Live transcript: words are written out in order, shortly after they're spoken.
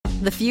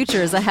The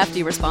future is a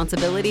hefty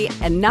responsibility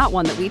and not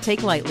one that we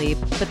take lightly.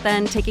 But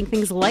then taking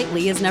things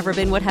lightly has never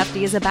been what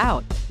Hefty is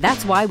about.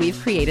 That's why we've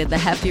created the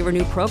Hefty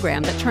Renew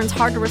program that turns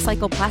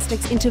hard-to-recycle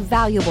plastics into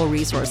valuable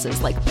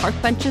resources like park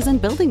benches and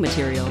building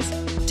materials.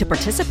 To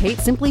participate,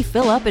 simply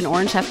fill up an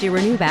orange Hefty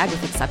Renew bag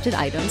with accepted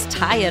items,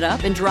 tie it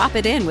up, and drop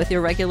it in with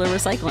your regular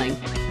recycling.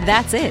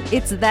 That's it.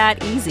 It's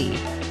that easy.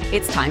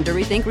 It's time to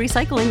rethink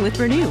recycling with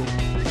Renew.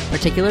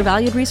 Particular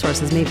valued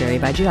resources may vary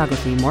by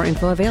geography. More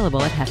info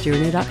available at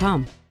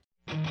heftyrenew.com.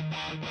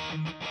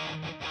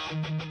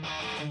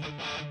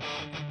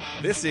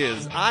 This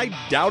is I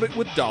Doubt It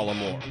with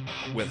Dollamore,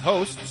 with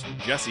hosts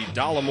Jesse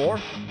Dollamore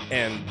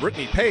and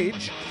Brittany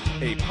Page,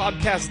 a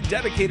podcast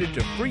dedicated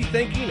to free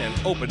thinking and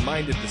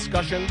open-minded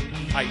discussion,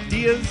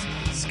 ideas,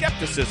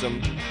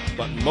 skepticism,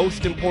 but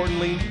most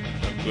importantly,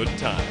 a good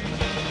time.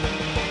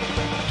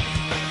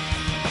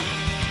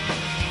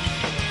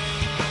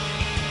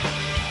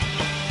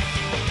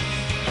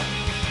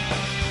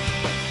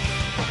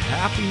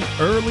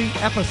 Happy early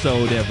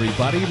episode,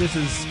 everybody. This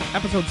is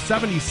episode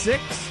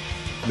 76,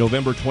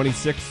 November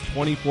 26,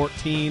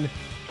 2014.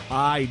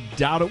 I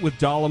Doubt It with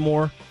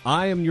Dollamore.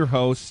 I am your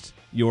host,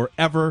 your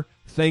ever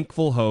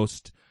thankful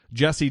host,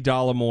 Jesse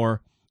Dollamore.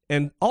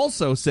 And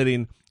also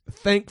sitting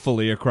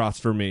thankfully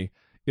across from me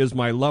is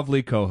my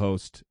lovely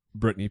co-host,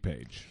 Brittany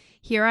Page.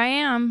 Here I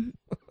am.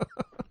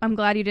 I'm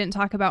glad you didn't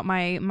talk about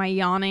my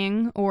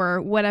yawning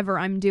or whatever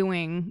I'm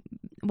doing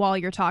while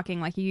you're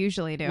talking like you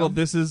usually do. Well,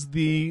 this is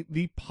the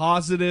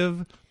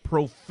positive,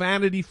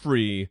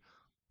 profanity-free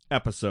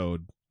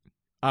episode,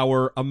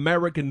 our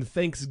American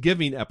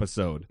Thanksgiving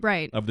episode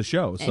of the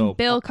show. So and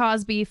Bill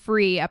Cosby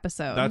free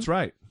episode. That's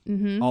right.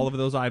 Mm-hmm. All of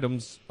those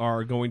items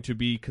are going to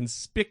be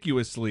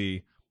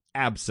conspicuously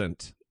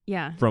absent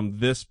from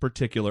this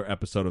particular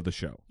episode of the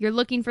show. You're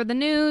looking for the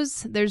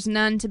news. There's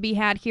none to be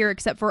had here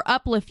except for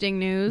uplifting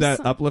news. That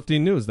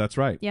uplifting news, that's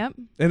right. Yep.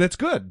 And it's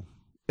good.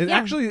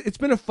 Actually, it's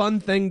been a fun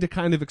thing to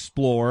kind of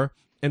explore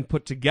and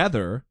put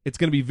together. It's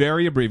going to be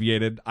very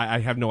abbreviated. I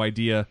have no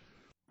idea.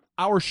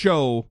 Our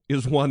show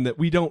is one that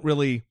we don't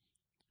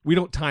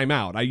time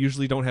out. I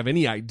usually don't have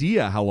any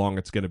idea how long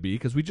it's going to be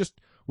because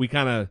we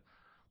kind of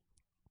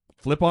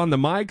flip on the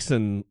mics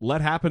and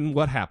let happen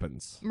what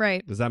happens.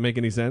 Right. Does that make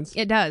any sense?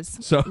 It does.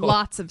 So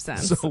lots of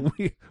sense. So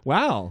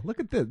wow, look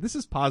at this. This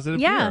is positive.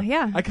 Yeah, here.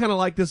 yeah. I kind of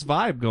like this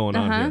vibe going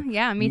on here.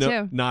 Yeah, me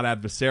too. Not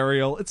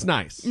adversarial. It's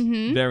nice.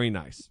 Mm-hmm. Very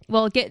nice.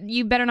 Well,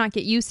 you better not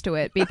get used to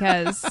it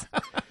because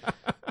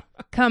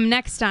come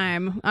next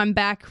time, I'm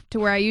back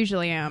to where I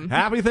usually am.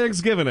 Happy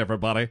Thanksgiving,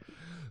 everybody.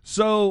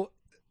 So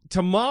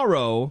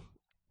today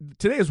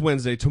is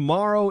Wednesday.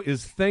 Tomorrow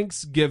is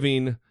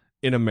Thanksgiving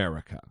in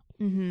America.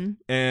 Mm-hmm.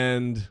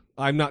 And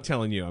I'm not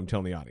telling you, I'm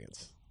telling the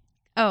audience.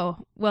 Oh,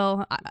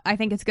 well, I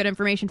think it's good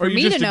information for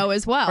me to know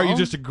as well. Are you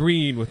just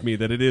agreeing with me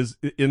that it is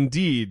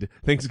indeed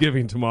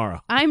Thanksgiving tomorrow?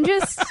 I'm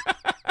just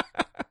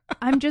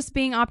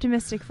being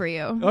optimistic for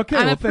you. Okay,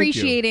 I'm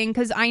appreciating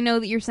because I know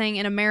that you're saying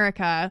in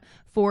America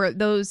for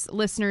those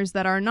listeners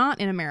that are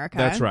not in America.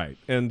 That's right.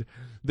 And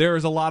there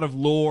is a lot of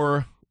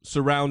lore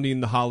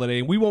surrounding the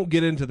holiday. We won't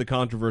get into the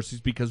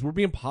controversies because we're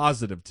being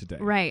positive today.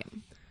 Right.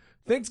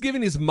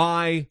 Thanksgiving is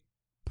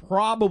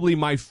probably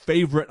my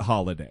favorite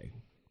holiday.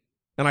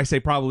 And I say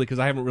probably because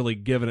I haven't really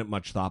given it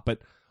much thought, but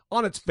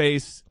on its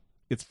face,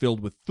 it's filled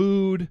with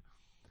food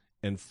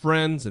and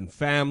friends and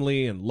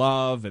family and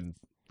love and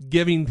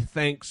giving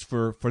thanks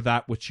for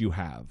that which you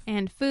have.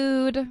 And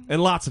food.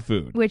 And lots of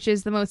food. Which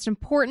is the most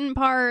important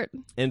part.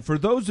 And for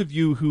those of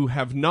you who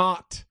have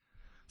not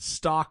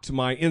stalked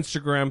my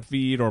Instagram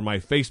feed or my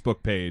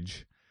Facebook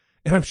page,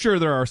 and I'm sure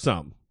there are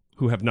some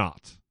who have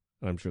not,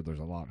 and I'm sure there's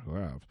a lot who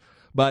have,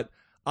 but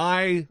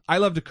I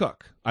love to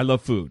cook. I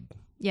love food.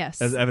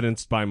 Yes. As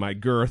evidenced by my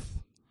girth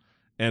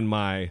and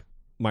my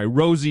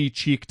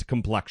rosy-cheeked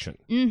complexion.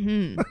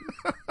 Mm-hmm.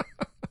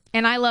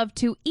 And I love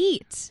to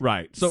eat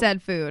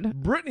said food.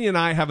 Brittany and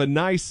I have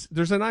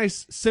there's a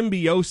nice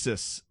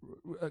symbiosis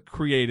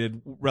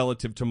created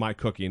relative to my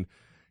cooking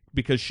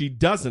because she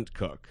doesn't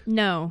cook.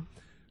 No.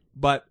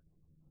 But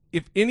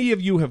if any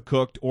of you have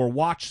cooked or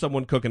watched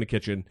someone cook in a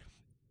kitchen,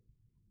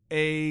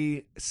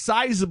 a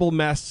sizable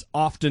mess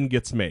often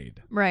gets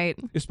made. Right.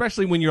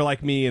 Especially when you're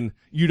like me and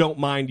you don't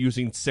mind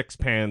using 6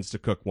 pans to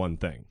cook one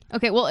thing.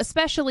 Okay, well,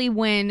 especially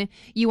when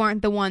you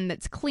aren't the one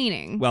that's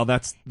cleaning. Well,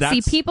 that's...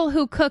 See, people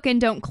who cook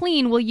and don't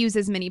clean will use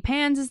as many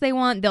pans as they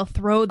want. They'll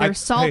throw their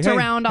salt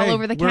around all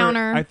over the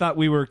counter. I thought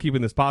we were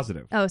keeping this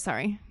positive. Oh,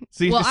 sorry.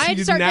 See, well, I'd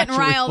start getting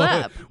riled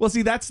up. Well,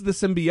 see, that's the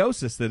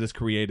symbiosis that is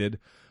created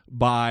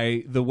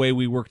by the way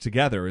we work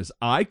together is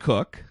I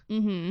cook...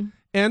 Mm-hmm.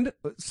 And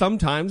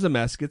sometimes a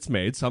mess gets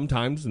made,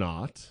 sometimes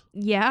not.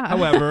 Yeah.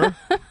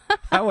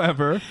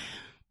 However,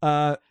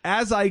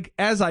 as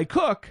I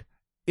cook,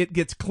 it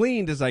gets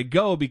cleaned as I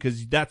go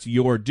because that's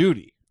your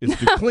duty is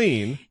to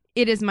clean.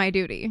 It is my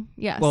duty.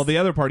 Yes. Well, the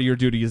other part of your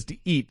duty is to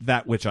eat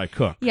that which I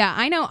cook. Yeah,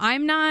 I know.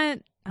 I'm not.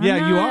 You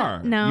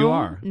are. No, you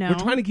are. No. We're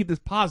trying to keep this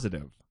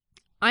positive.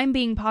 I'm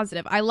being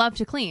positive. I love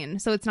to clean,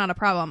 so it's not a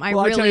problem. I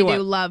really do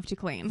love to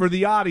clean. For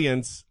the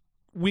audience,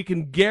 we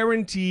can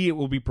guarantee it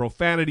will be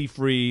profanity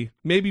free.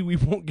 Maybe we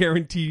won't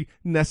guarantee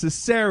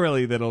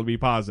necessarily that it'll be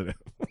positive.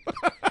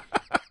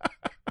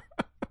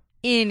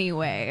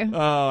 Anyway.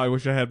 Oh, I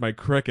wish I had my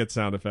cricket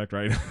sound effect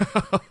right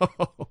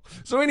now.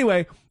 So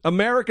anyway,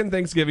 American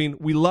Thanksgiving.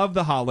 We love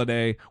the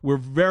holiday. We're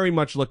very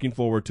much looking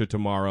forward to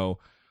tomorrow.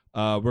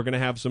 We're going to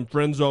have some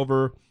friends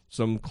over,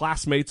 some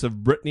classmates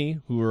of Brittany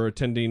who are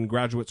attending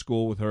graduate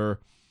school with her,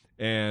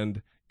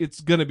 and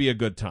it's going to be a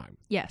good time.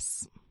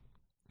 Yes.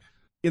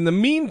 In the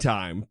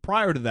meantime,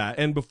 prior to that,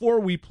 and before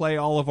we play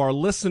all of our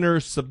listener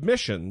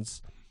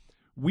submissions,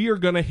 we are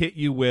going to hit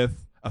you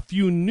with a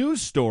few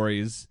news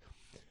stories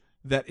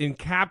that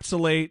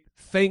encapsulate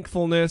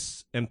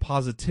thankfulness and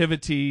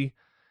positivity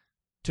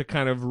to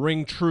kind of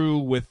ring true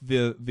with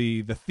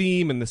the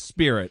theme and the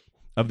spirit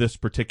of this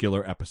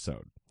particular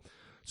episode.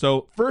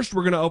 So first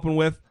we're going to open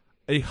with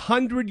a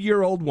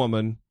 100-year-old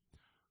woman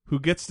who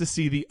gets to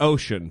see the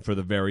ocean for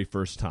the very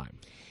first time.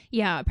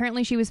 Yeah,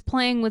 apparently she was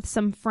playing with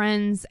some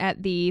friends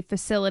at the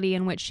facility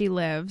in which she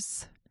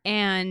lives,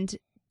 and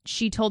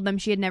she told them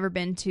she had never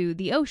been to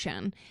the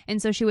ocean.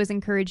 And so she was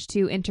encouraged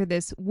to enter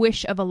this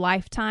Wish of a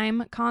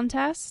Lifetime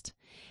contest.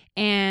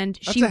 And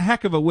That's a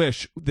heck of a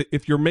wish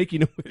if you're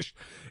making a wish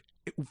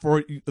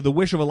for the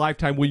wish of a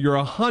lifetime when you're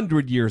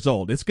 100 years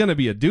old. It's going to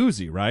be a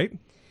doozy, right?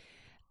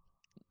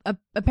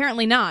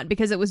 Apparently not,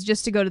 because it was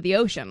just to go to the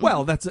ocean.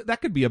 Well, that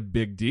could be a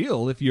big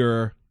deal if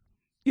you're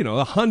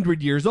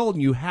 100 years old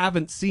and you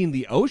haven't seen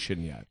the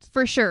ocean yet.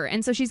 For sure.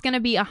 And so she's going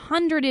to be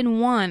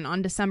 101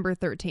 on December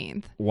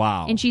 13th.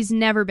 Wow. And she's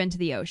never been to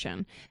the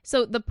ocean.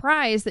 So the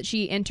prize that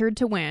she entered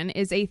to win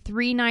is a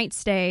 3-night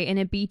stay in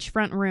a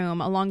beachfront room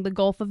along the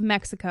Gulf of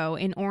Mexico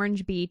in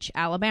Orange Beach,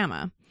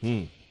 Alabama.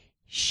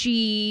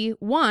 She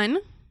won.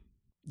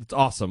 It's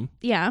awesome.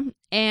 Yeah.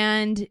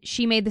 And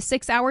she made the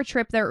 6-hour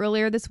trip there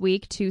earlier this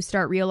week to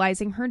start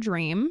realizing her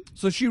dream.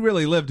 So she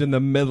really lived in the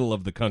middle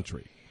of the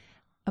country.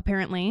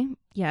 Apparently,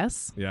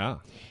 yes. Yeah.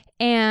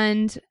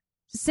 And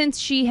since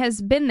she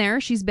has been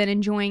there, she's been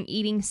enjoying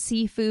eating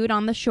seafood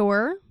on the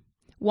shore,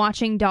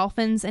 watching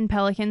dolphins and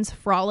pelicans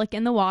frolic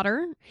in the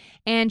water,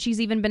 and she's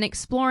even been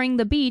exploring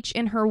the beach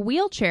in her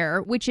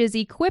wheelchair, which is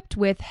equipped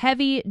with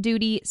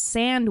heavy-duty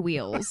sand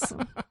wheels.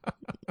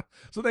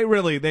 So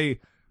they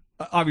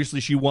obviously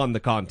she won the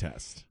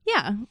contest.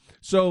 Yeah.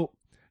 So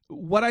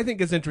what I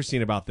think is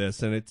interesting about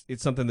this, and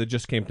it's something that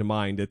just came to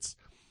mind, it's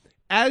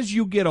as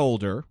you get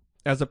older,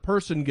 as a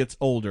person gets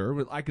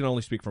older, I can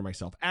only speak for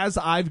myself. As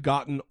I've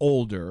gotten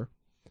older,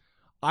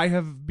 I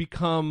have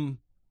become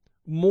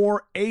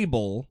more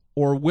able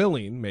or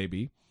willing,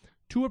 maybe,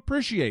 to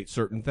appreciate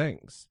certain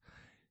things.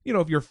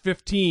 If you're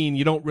 15,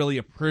 you don't really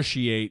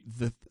appreciate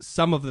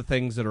some of the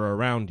things that are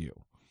around you.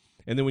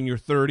 And then when you're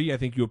 30, I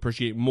think you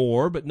appreciate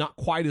more, but not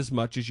quite as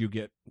much as you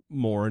get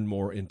more and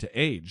more into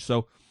age.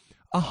 So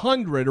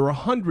 100 or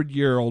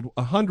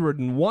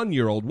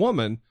 101-year-old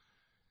woman,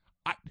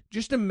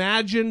 just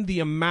imagine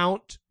the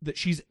amount that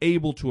she's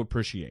able to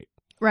appreciate.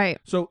 Right.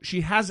 So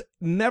she has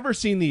never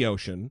seen the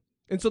ocean,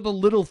 and so the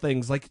little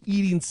things like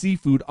eating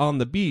seafood on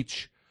the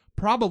beach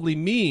probably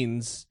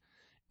means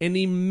an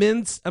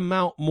immense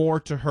amount more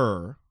to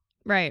her,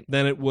 right,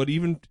 than it would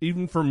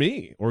even for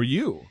me or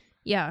you.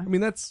 Yeah. I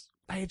mean, it's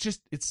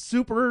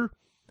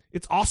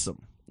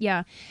awesome.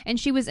 Yeah. And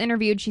she was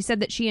interviewed. She said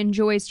that she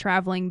enjoys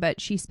traveling,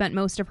 but she spent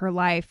most of her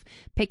life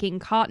picking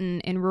cotton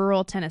in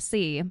rural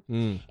Tennessee.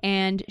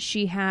 And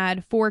she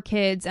had 4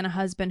 kids and a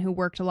husband who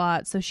worked a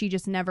lot. So she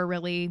just never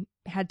really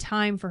had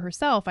time for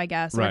herself, I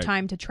guess, or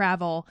time to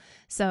travel.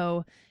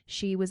 So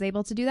she was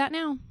able to do that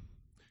now.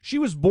 She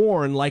was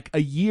born like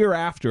a year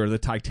after the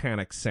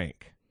Titanic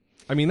sank.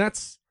 I mean,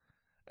 that's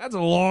a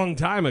long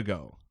time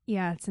ago.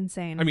 Yeah, it's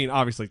insane. I mean,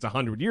 obviously it's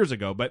 100 years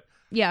ago, but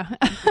yeah.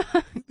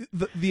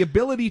 the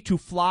ability to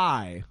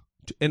fly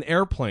an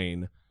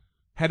airplane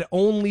had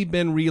only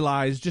been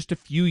realized just a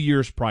few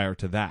years prior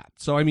to that.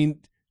 So, I mean,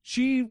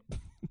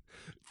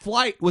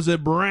 flight was a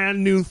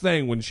brand new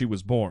thing when she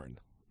was born.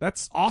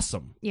 That's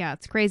awesome. Yeah,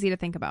 it's crazy to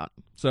think about.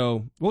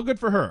 So, well, good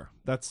for her.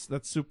 That's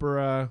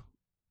super,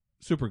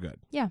 super good.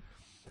 Yeah.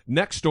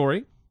 Next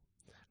story.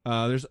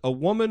 There's a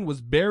woman was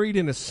buried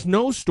in a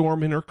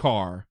snowstorm in her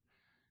car.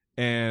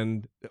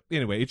 And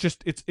anyway,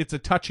 it's a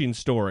touching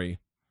story.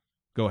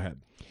 Go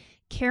ahead.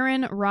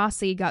 Karen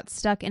Rossi got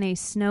stuck in a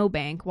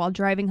snowbank while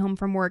driving home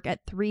from work at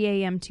 3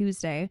 a.m.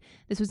 Tuesday.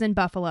 This was in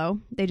Buffalo.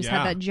 They just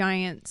had that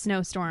giant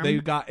snowstorm. They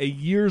got a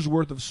year's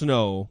worth of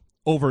snow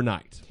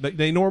overnight.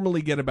 They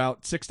normally get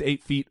about 6 to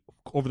 8 feet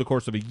over the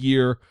course of a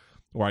year,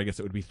 or I guess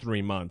it would be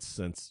 3 months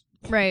since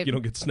you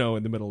don't get snow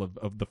in the middle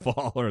of the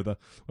fall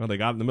they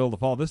got it in the middle of the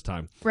fall this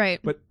time. Right.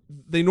 But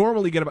they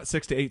normally get about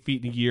 6 to 8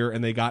 feet in a year,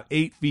 and they got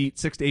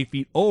 6 to 8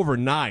 feet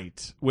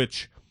overnight,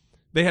 which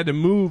they had to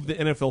move the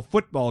NFL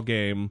football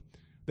game.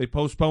 They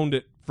postponed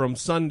it from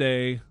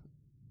Sunday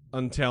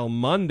until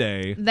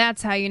Monday.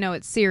 That's how you know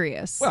it's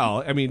serious.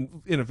 Well, I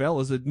mean,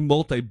 NFL is a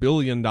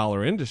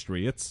multi-billion-dollar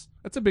industry. That's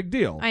a big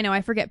deal. I know.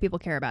 I forget people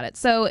care about it.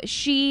 So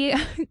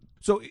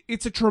So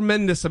it's a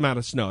tremendous amount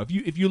of snow.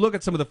 If you look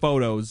at some of the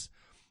photos,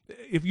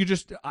 if you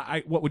just,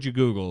 what would you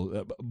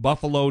Google?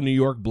 Buffalo, New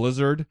York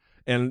blizzard,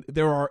 and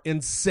there are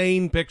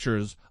insane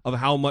pictures of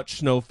how much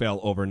snow fell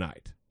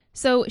overnight.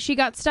 So she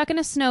got stuck in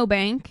a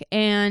snowbank,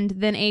 and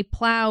then a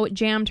plow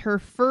jammed her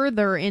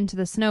further into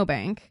the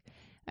snowbank.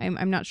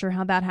 I'm not sure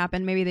how that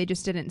happened. Maybe they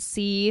just didn't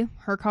see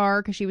her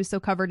car because she was so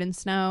covered in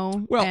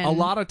snow. Well, a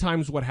lot of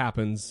times what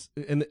happens,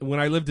 and when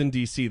I lived in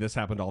D.C., this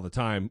happened all the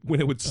time, when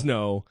it would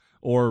snow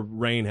or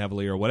rain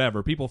heavily or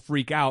whatever, people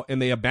freak out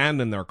and they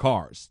abandon their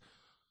cars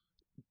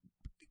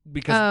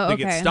because they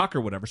get stuck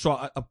or whatever.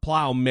 So a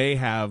plow may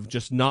have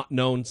just not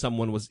known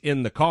someone was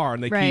in the car,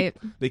 and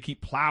they keep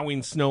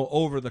plowing snow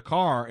over the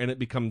car, and it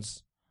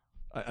becomes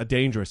a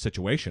dangerous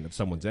situation if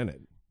someone's in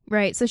it.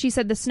 Right. So she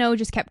said the snow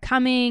just kept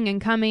coming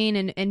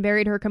and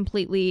buried her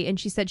completely. And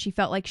she said she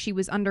felt like she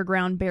was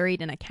underground,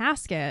 buried in a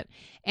casket.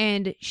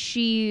 And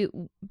she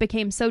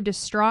became so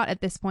distraught at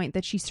this point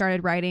that she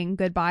started writing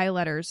goodbye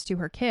letters to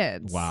her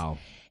kids. Wow.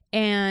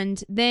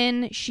 And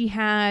then she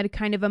had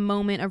kind of a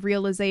moment of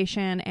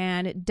realization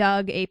and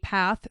dug a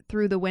path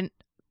through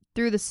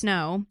the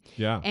snow.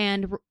 Yeah.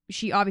 And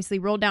she obviously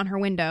rolled down her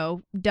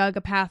window, dug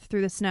a path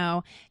through the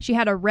snow. She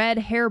had a red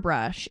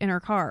hairbrush in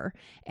her car,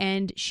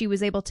 and she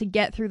was able to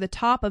get through the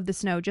top of the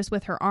snow just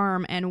with her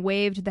arm and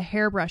waved the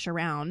hairbrush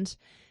around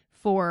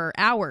for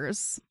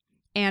hours.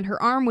 And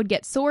her arm would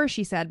get sore,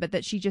 she said, but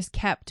that she just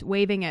kept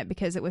waving it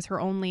because it was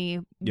her only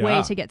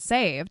way to get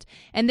saved.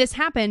 And this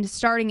happened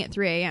starting at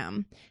 3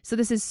 a.m. So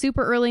this is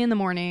super early in the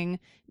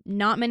morning.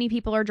 Not many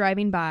people are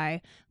driving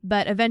by,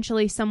 but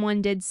eventually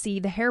someone did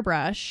see the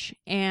hairbrush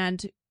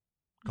and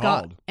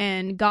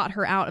got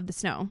her out of the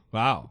snow.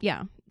 Wow.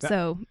 Yeah.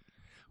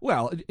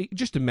 Well,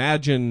 just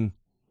imagine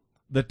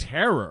the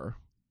terror.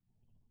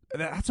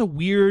 That's a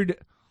weird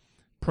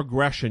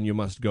progression you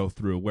must go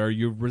through, where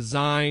you've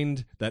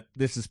resigned that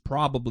this is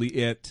probably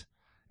it,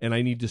 and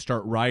I need to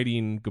start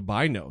writing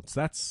goodbye notes.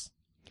 That's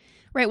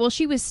right. Well,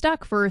 she was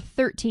stuck for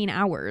 13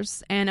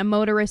 hours, and a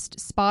motorist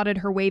spotted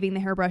her waving the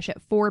hairbrush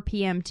at 4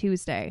 p.m.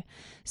 Tuesday.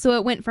 So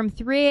it went from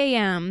 3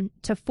 a.m.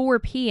 to 4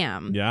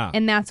 p.m. Yeah.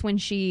 And that's when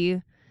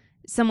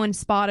someone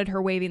spotted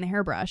her waving the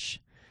hairbrush.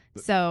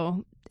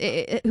 So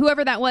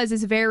whoever that was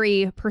is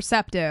very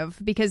perceptive,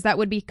 because that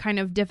would be kind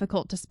of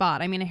difficult to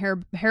spot. I mean,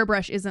 a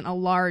hairbrush isn't a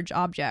large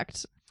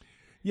object.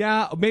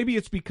 Yeah, maybe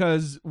it's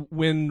because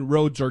when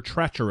roads are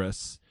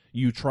treacherous,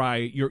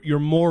 you're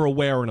more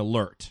aware and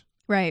alert.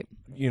 Right.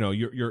 You know,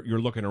 you're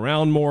looking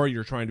around more.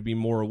 You're trying to be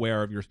more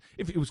aware of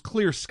if it was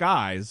clear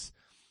skies,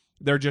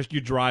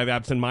 you drive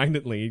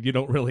absentmindedly. You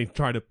don't really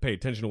try to pay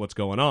attention to what's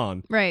going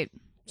on. Right.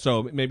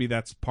 So maybe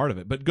that's part of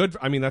it. But good.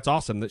 I mean, that's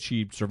awesome that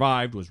she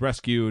survived, was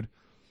rescued.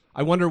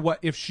 I wonder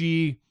if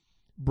she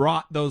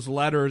brought those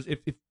letters, if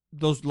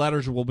those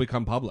letters will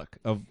become public,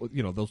 of,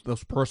 you know,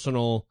 those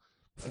personal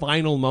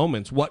final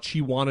moments, what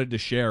she wanted to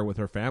share with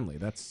her family.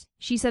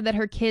 She said that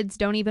her kids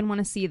don't even want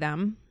to see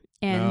them.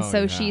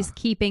 And she's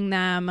keeping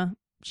them.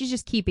 She's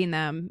just keeping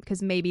them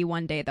because maybe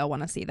one day they'll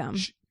want to see them.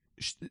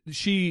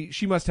 She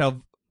must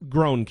have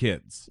grown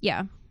kids.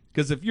 Yeah.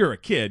 Because if you're a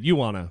kid, you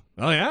want to,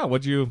 what's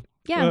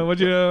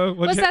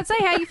that say?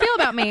 How you feel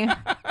about me?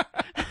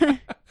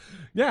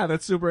 Yeah,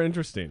 that's super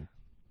interesting.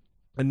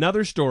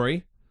 Another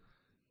story.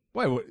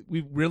 Boy,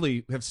 we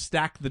really have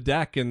stacked the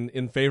deck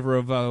in favor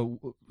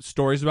of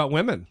stories about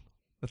women.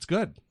 That's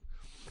good.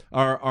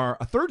 Our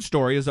third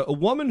story is a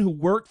woman who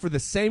worked for the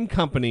same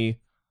company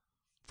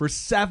for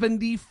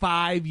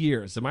 75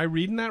 years. Am I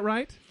reading that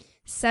right?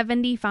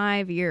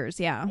 75 years,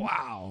 yeah.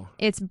 Wow.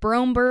 It's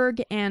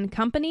Bromberg and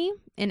Company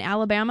in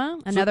Alabama.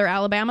 Another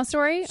Alabama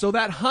story. So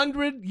that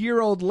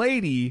 100-year-old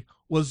lady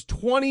was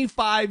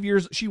 25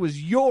 years. She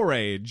was your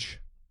age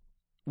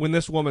when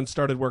this woman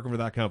started working for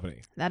that company.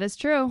 That is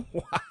true.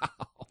 Wow.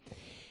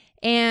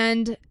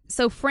 And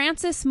so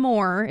Frances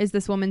Moore is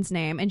this woman's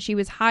name, and she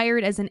was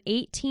hired as an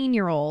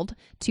 18-year-old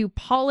to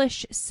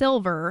polish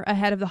silver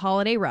ahead of the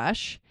holiday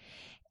rush.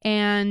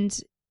 And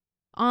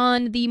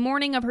on the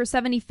morning of her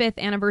 75th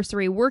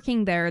anniversary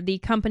working there, the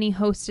company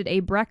hosted a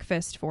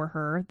breakfast for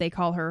her. They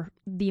call her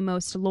the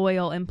most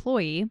loyal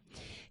employee.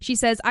 She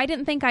says, "I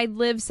didn't think I'd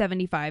live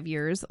 75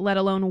 years, let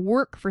alone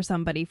work for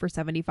somebody for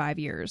 75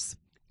 years.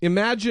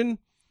 Imagine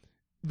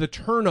the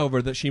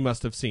turnover that she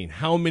must have seen.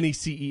 How many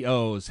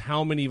CEOs,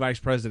 how many vice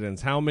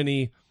presidents, how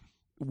many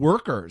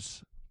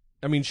workers.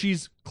 I mean,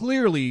 she's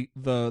clearly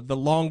the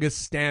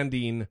longest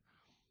standing,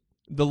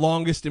 the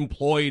longest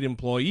employed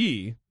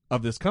employee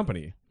of this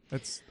company.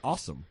 That's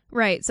awesome.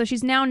 Right. So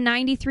she's now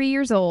 93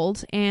 years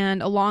old,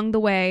 and along the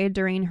way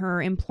during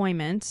her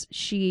employment,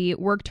 she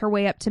worked her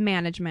way up to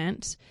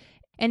management,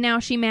 and now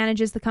she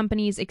manages the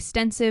company's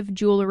extensive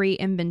jewelry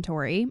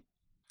inventory.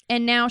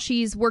 And now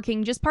she's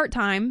working just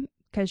part-time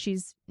because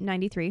she's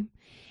 93,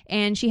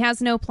 and she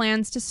has no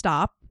plans to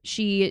stop.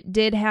 She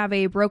did have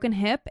a broken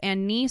hip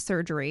and knee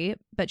surgery,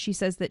 but she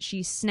says that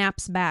she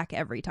snaps back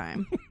every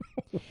time.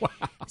 Wow.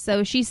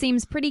 So she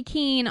seems pretty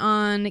keen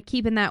on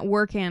keeping that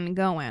working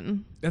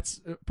going. That's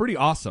pretty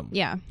awesome.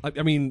 Yeah.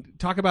 I mean,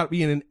 talk about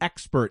being an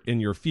expert in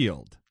your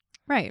field.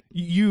 Right.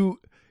 You,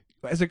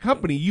 as a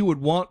company, you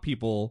would want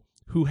people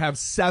who have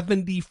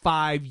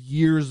 75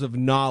 years of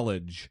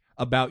knowledge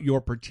about your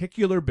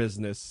particular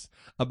business,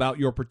 about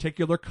your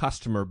particular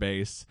customer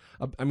base.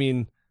 I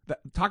mean,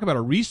 talk about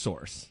a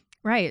resource.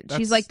 Right.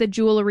 She's like the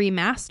jewelry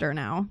master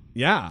now.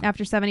 Yeah.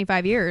 After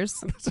 75 years.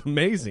 That's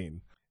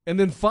amazing. And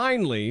then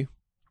finally,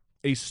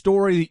 a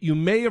story that you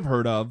may have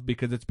heard of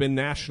because it's been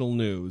national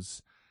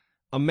news.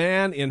 A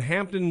man in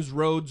Hamptons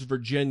Roads,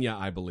 Virginia,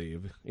 I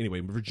believe. Anyway,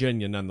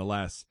 Virginia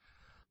nonetheless.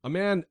 A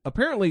man,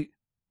 apparently,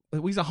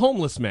 he's a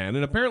homeless man,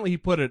 and apparently he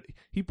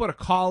put a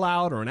call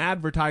out or an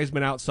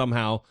advertisement out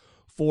somehow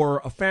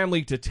for a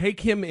family to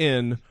take him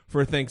in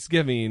for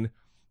Thanksgiving,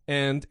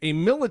 and a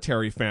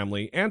military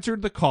family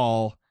answered the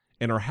call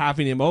and are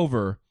having him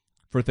over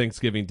for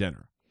Thanksgiving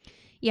dinner.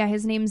 Yeah,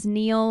 his name's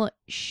Neil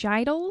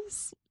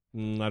Scheidels.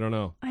 I don't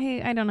know.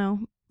 I don't know.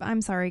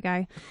 I'm sorry,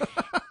 guy.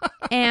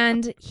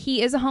 And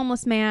he is a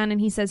homeless man,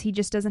 and he says he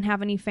just doesn't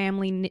have any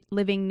family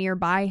living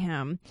nearby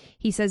him.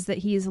 He says that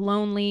he's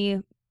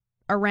lonely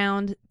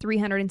around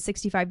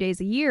 365 days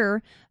a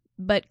year,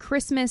 but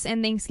Christmas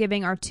and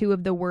Thanksgiving are two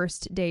of the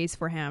worst days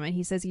for him. And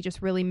he says he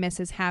just really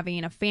misses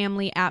having a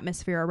family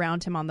atmosphere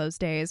around him on those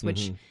days,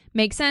 which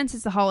makes sense.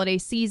 It's the holiday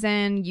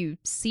season. You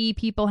see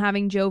people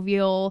having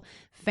jovial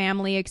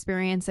family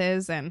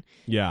experiences, and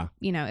yeah,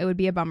 it would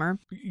be a bummer.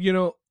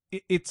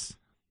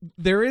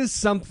 There is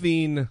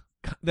something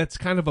that's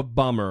kind of a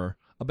bummer,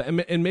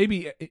 and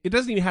maybe it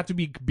doesn't even have to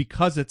be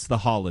because it's the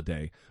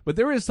holiday, but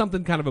there is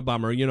something kind of a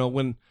bummer.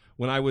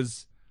 When I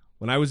was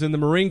in the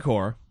Marine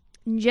Corps,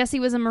 Jesse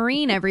was a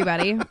Marine,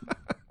 everybody.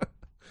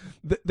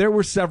 There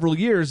were several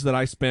years that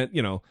I spent,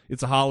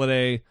 it's a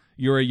holiday,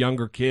 you're a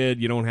younger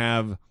kid, you don't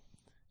have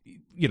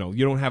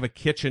a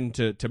kitchen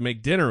to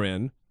make dinner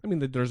in. I mean,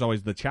 there's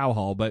always the chow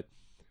hall, but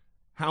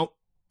how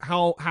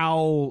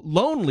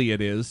lonely it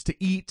is to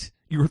eat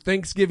your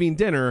Thanksgiving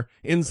dinner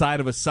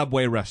inside of a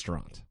Subway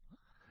restaurant.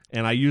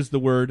 And I use the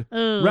word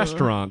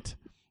restaurant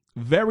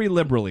very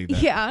liberally there.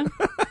 Yeah.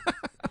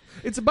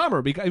 It's a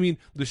bummer because,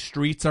 the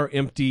streets are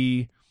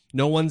empty,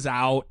 no one's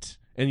out,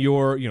 and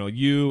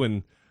you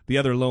and the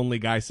other lonely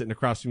guy sitting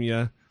across from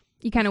you.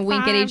 You kind of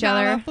wink at each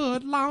other.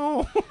 Foot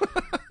long.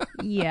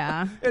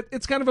 Yeah.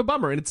 It's kind of a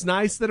bummer, and it's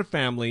nice that a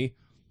family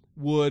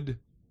would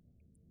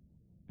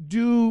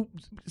do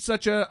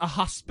such a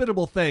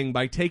hospitable thing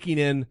by taking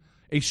in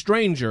a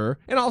stranger,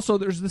 and also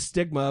there's the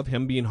stigma of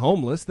him being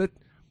homeless that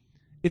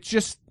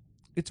it's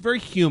very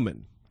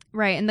human.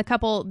 Right, and the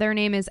couple, their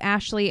name is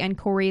Ashley and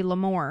Corey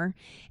Lamore,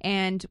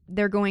 and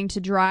they're going to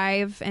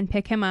drive and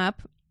pick him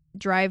up,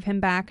 drive him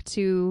back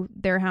to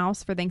their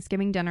house for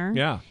Thanksgiving dinner.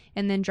 Yeah.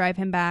 And then drive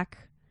him back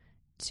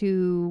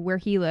to where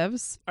he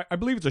lives. I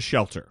believe it's a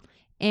shelter.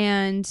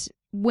 And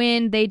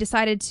when they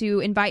decided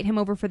to invite him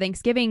over for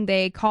Thanksgiving,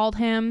 they called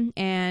him,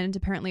 and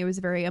apparently it was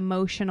a very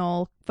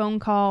emotional phone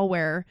call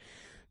where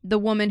the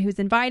woman who's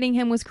inviting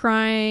him was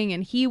crying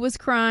and he was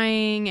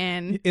crying.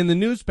 And in the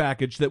news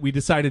package that we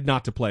decided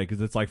not to play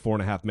because it's like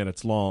 4.5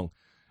 minutes long,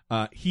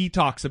 he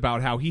talks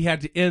about how he had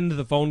to end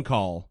the phone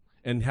call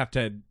and have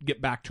to get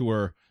back to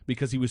her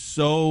because he was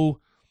so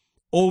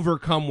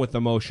overcome with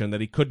emotion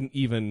that he couldn't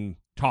even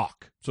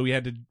talk. So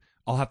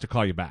I'll have to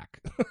call you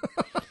back.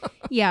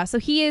 Yeah, so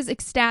he is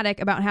ecstatic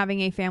about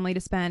having a family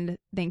to spend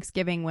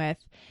Thanksgiving with,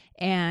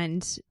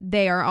 and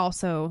they are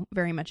also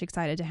very much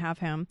excited to have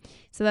him.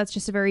 So that's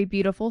just a very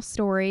beautiful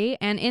story.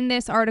 And in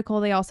this article,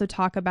 they also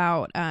talk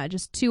about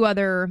just two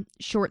other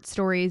short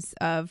stories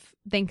of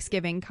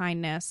Thanksgiving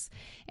kindness.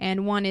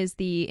 And one is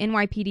the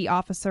NYPD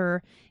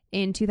officer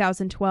in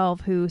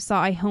 2012 who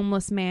saw a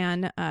homeless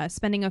man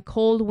spending a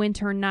cold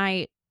winter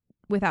night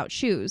without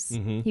shoes.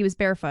 Mm-hmm. He was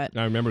barefoot.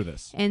 I remember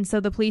this. And so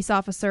the police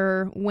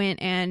officer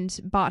went and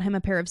bought him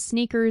a pair of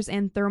sneakers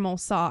and thermal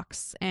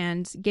socks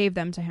and gave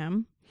them to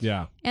him.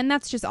 Yeah. And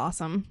that's just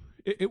awesome.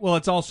 It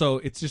was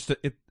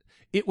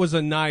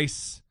a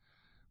nice,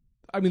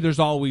 there's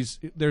always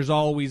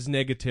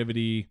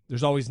negativity.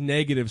 There's always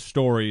negative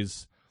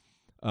stories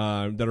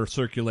that are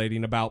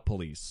circulating about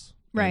police.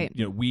 Right.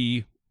 And,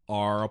 we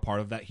are a part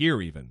of that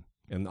here even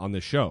and on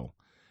this show.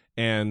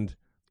 And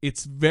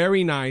it's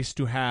very nice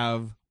to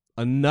have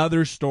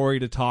another story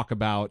to talk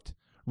about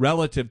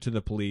relative to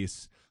the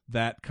police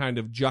that kind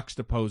of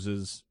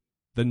juxtaposes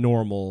the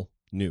normal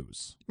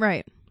news.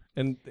 Right.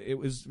 And it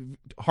was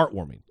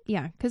heartwarming.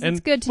 Yeah, because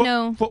it's good to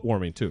know.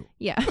 Foot-warming, too.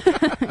 Yeah.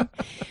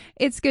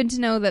 It's good to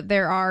know that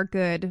there are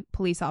good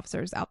police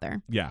officers out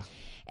there. Yeah.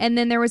 And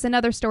then there was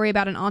another story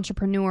about an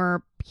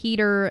entrepreneur,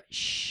 Peter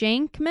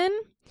Shankman,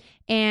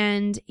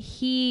 and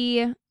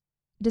he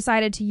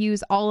decided to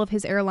use all of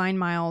his airline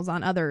miles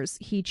on others.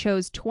 He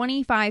chose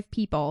 25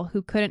 people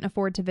who couldn't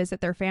afford to visit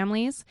their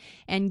families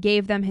and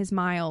gave them his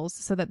miles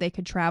so that they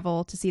could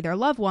travel to see their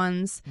loved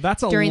ones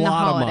during the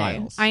holiday.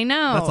 Of miles. I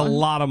know. That's a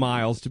lot of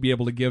miles to be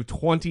able to give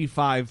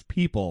 25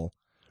 people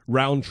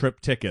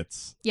round-trip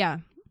tickets. Yeah.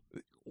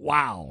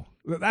 Wow.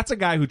 That's a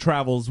guy who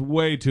travels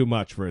way too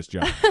much for his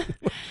job.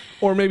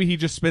 Or maybe he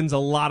just spends a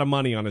lot of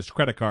money on his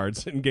credit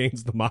cards and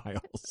gains the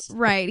miles.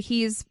 Right.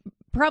 He's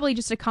probably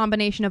just a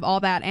combination of all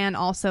that and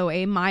also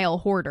a mile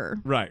hoarder.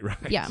 Right.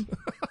 Yeah.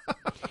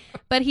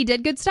 But he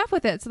did good stuff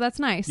with it, so that's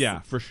nice.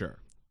 Yeah, for sure.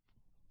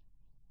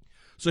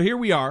 So here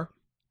we are.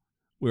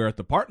 We're at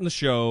the part in the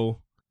show.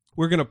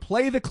 We're going to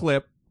play the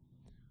clip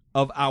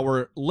of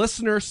our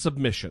listener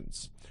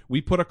submissions.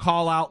 We put a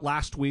call out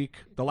last week,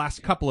 the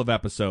last couple of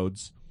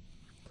episodes,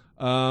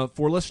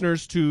 for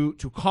listeners to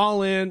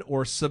call in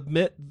or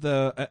submit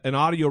an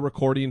audio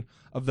recording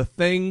of the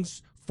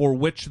things for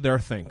which they're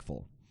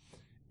thankful.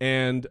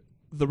 And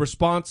the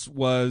response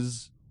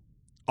was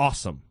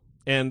awesome.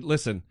 And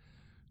listen,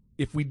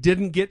 if we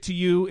didn't get to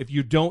you, if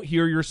you don't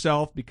hear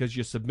yourself because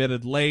you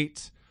submitted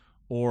late,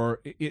 or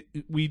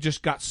we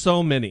just got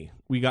so many.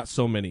 We got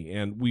so many,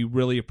 and we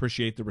really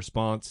appreciate the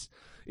response.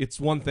 It's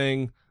one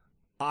thing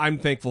I'm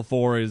thankful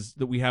for is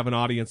that we have an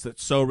audience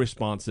that's so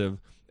responsive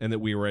and that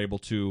we were able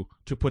to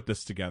put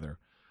this together.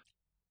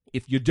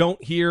 If you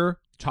don't hear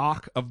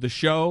talk of the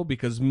show,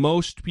 because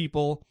most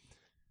people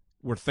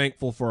were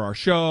thankful for our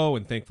show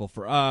and thankful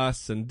for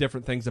us and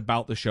different things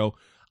about the show,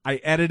 I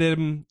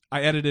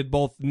edited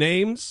both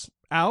names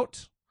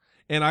out,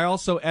 and I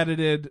also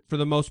edited, for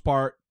the most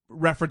part,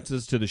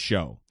 references to the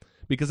show,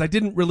 because I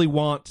didn't really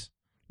want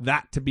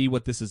that to be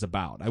what this is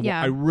about.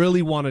 I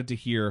really wanted to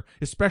hear,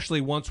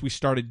 especially once we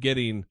started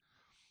getting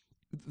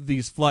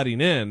these flooding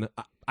in,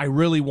 I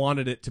really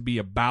wanted it to be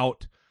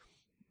about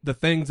the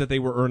things that they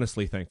were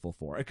earnestly thankful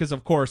for. Because,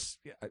 of course,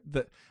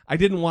 I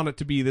didn't want it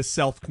to be this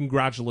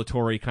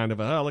self-congratulatory kind of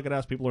look at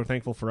us, people are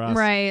thankful for us.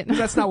 Right.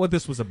 That's not what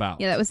this was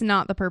about. Yeah, that was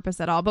not the purpose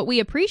at all. But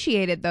we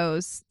appreciated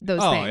those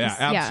things. Yeah,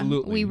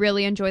 absolutely. Yeah, we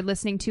really enjoyed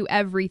listening to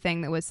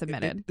everything that was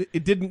submitted.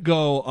 It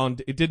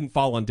didn't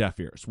fall on deaf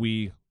ears.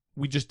 We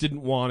just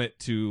didn't want it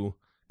to,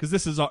 because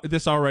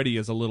this already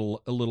is a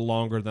little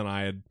longer than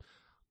I had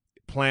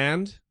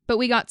planned. But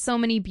we got so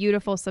many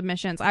beautiful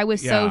submissions. I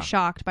was so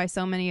shocked by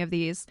so many of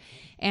these,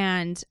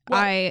 and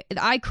I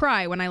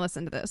cry when I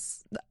listen to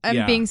this.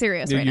 I'm being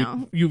serious right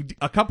now. You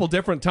a couple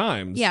different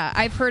times. Yeah,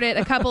 I've heard it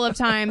a couple of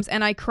times,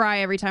 and I cry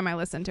every time I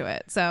listen to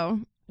it. So,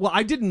 well,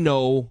 I didn't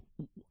know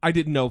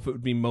if it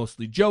would be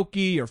mostly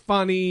jokey or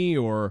funny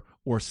or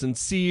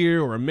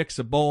sincere or a mix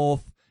of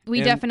both.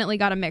 We definitely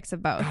got a mix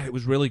of both. God, it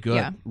was really good.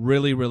 Yeah.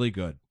 Really, really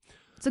good.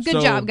 It's a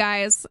good job,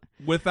 guys.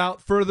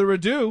 Without further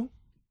ado,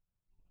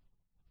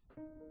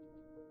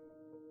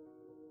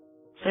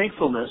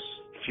 thankfulness,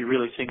 if you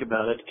really think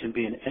about it, can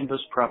be an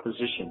endless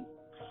proposition.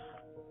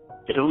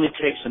 It only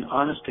takes an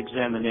honest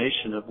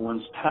examination of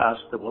one's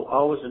past that will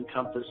always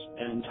encompass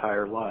an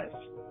entire life.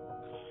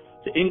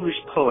 The English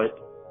poet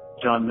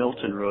John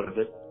Milton wrote of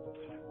it,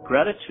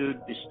 "Gratitude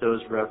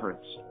bestows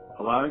reverence,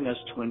 allowing us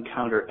to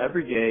encounter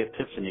everyday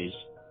epiphanies,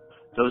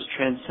 those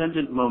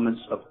transcendent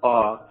moments of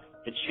awe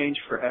that change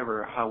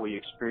forever how we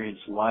experience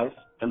life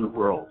and the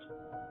world."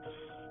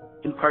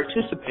 In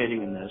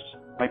participating in this,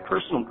 my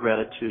personal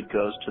gratitude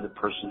goes to the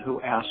person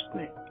who asked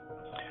me.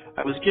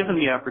 I was given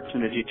the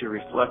opportunity to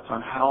reflect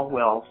on how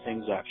well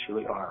things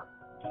actually are.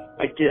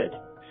 I did.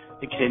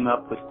 I came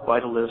up with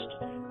quite a list,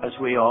 as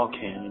we all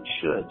can and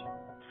should.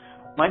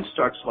 Mine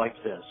starts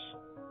like this.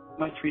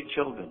 My 3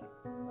 children.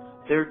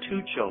 Their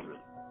 2 children.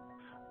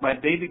 My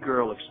baby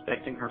girl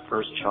expecting her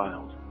first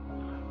child.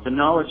 The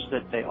knowledge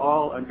that they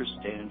all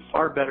understand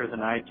far better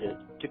than I did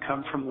to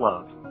come from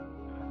love.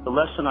 The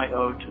lesson I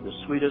owe to the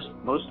sweetest,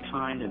 most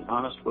kind and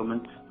honest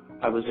woman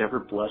I was ever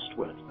blessed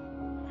with.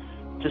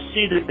 To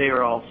see that they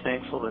are all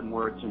thankful in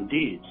words and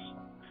deeds,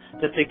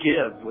 that they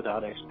give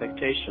without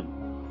expectation,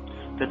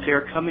 that they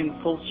are coming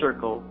full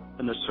circle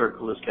and the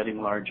circle is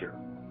getting larger.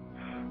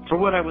 For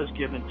what I was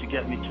given to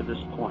get me to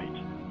this point,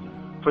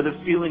 for the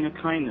feeling a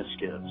kindness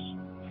gives,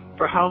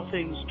 for how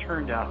things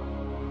turned out,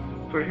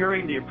 for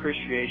hearing the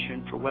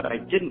appreciation for what I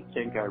didn't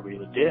think I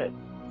really did,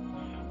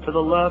 for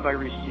the love I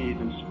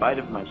receive in spite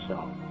of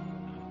myself,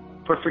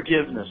 for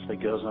forgiveness that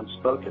goes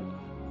unspoken.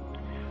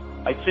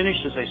 I finish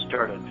as I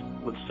started,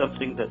 with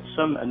something that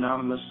some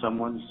anonymous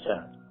someone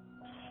said.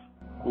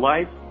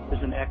 Life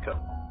is an echo.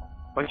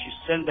 What you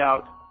send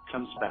out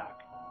comes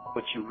back.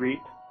 What you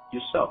reap, you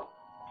sow.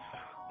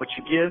 What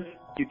you give,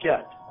 you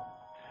get.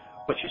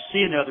 What you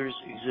see in others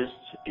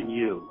exists in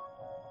you.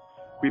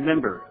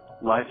 Remember,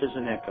 life is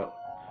an echo.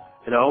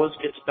 It always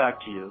gets back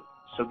to you,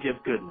 so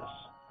give goodness.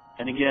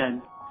 And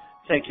again,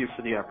 thank you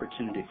for the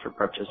opportunity for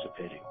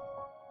participating.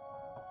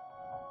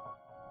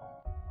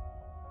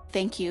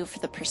 Thank you for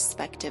the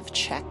perspective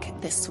check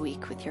this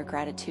week with your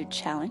gratitude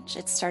challenge.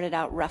 It started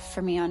out rough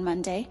for me on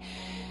Monday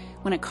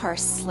when a car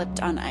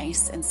slipped on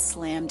ice and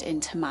slammed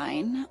into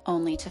mine,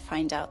 only to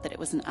find out that it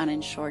was an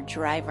uninsured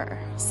driver.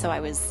 So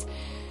I was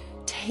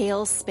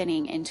tail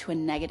spinning into a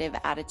negative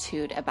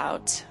attitude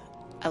about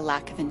a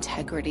lack of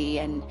integrity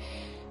and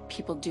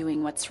people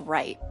doing what's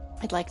right.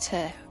 I'd like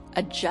to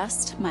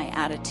adjust my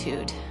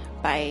attitude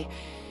by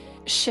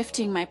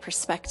shifting my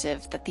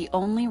perspective that the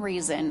only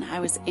reason I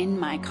was in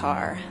my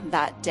car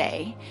that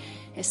day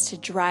is to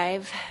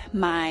drive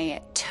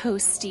my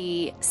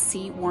toasty,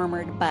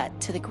 seat-warmered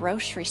butt to the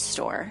grocery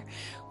store,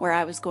 where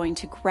I was going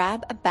to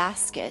grab a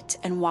basket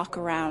and walk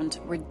around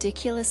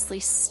ridiculously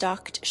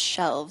stocked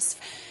shelves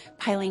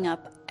piling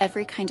up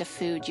every kind of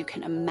food you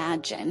can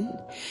imagine,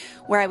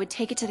 where I would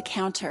take it to the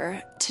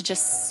counter to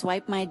just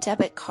swipe my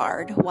debit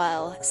card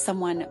while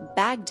someone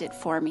bagged it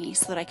for me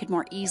so that I could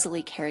more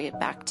easily carry it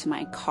back to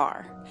my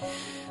car.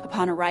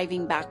 Upon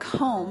arriving back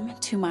home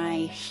to my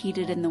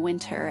heated in the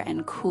winter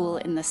and cool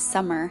in the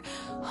summer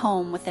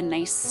home with a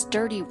nice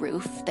sturdy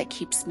roof that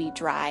keeps me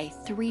dry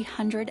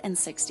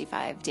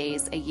 365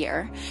 days a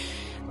year,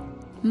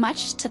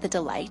 much to the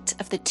delight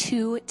of the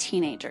 2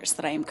 teenagers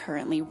that I am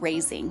currently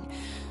raising,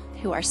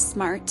 who are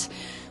smart,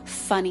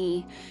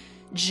 funny,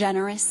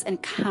 generous,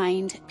 and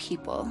kind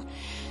people.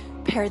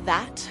 Pair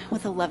that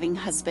with a loving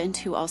husband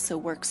who also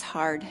works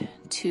hard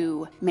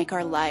to make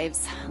our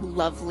lives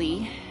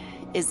lovely,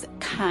 is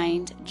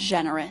kind,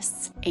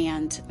 generous,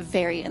 and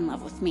very in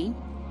love with me.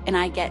 And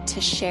I get to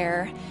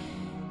share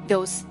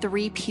those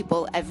 3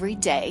 people every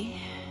day,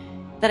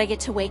 that I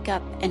get to wake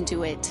up and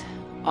do it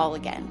all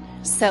again.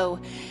 So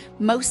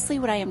mostly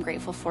what I am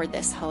grateful for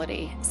this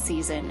holiday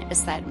season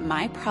is that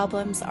my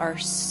problems are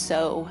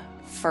so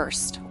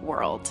first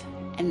world,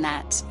 and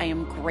that I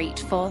am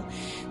grateful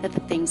that the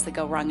things that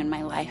go wrong in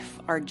my life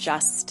are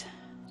just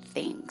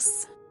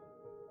things.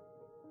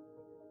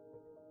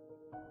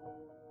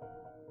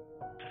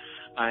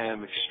 I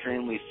am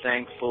extremely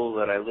thankful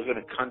that I live in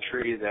a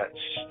country that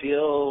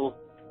still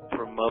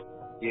promotes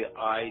the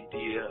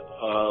idea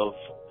of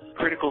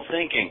critical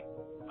thinking.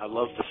 I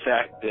love the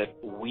fact that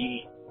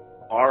we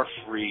are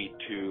free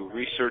to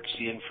research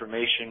the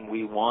information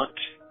we want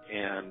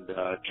and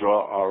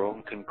draw our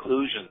own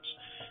conclusions,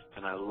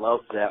 and I love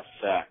that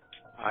fact.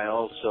 I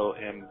also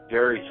am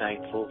very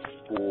thankful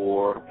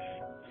for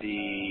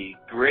the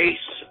grace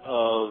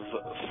of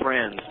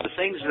friends, the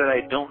things that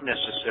I don't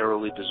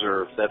necessarily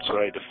deserve. That's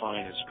what I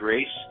define as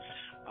grace,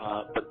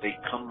 but they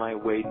come my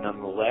way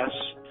nonetheless,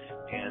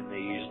 and they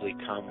usually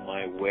come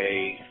my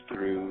way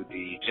through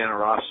the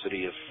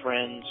generosity of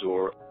friends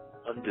or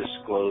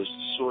undisclosed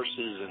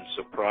sources and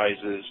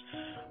surprises.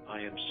 I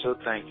am so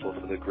thankful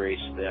for the grace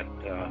that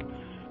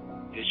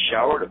is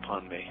showered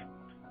upon me.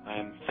 I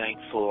am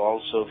thankful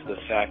also for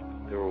the fact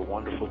that there were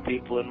wonderful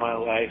people in my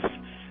life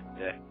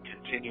that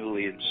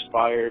continually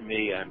inspire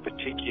me. I'm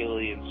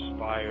particularly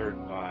inspired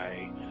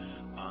by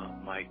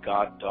my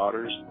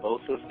goddaughters,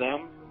 both of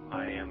them.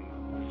 I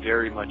am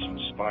very much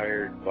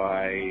inspired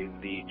by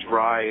the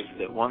drive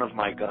that one of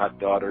my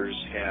goddaughters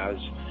has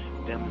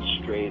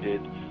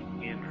demonstrated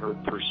in her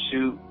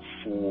pursuit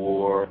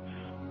for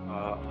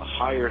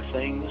higher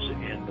things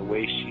and the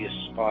way she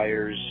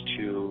aspires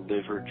to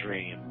live her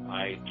dream.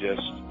 I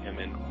just am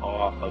in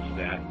awe of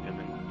that, and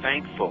I'm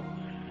thankful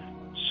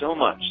so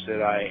much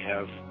that I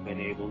have been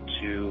able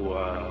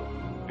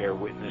to bear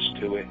witness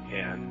to it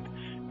and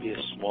be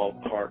a small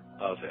part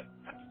of it.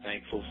 I'm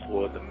thankful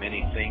for the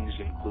many things,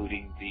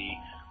 including the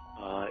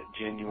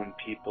genuine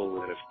people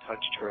that have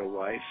touched her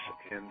life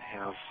and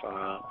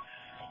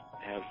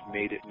have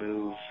made it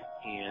move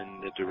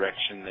in the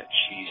direction that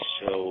she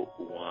so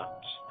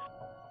wants.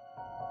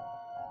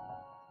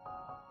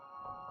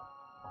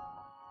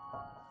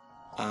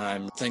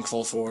 I'm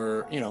thankful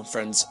for,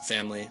 friends,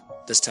 family.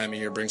 This time of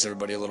year brings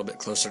everybody a little bit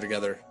closer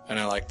together, and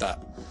I like that.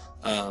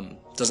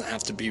 Doesn't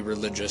have to be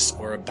religious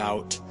or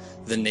about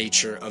the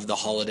nature of the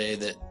holiday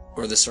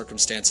or the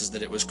circumstances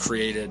that it was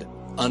created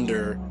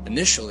under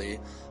initially,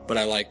 but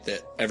I like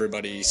that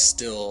everybody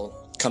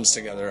still comes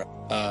together.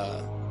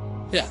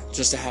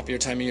 Just a happier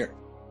time of year.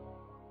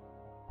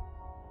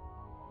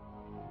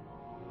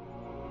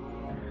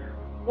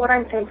 What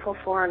I'm thankful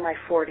for in my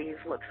 40s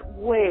looks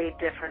way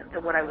different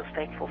than what I was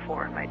thankful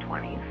for in my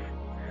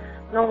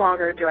 20s. No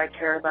longer do I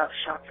care about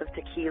shots of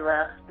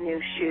tequila,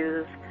 new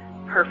shoes,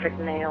 perfect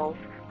nails,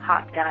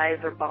 hot guys,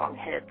 or bomb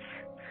hits.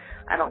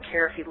 I don't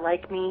care if you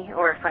like me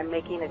or if I'm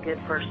making a good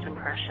first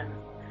impression.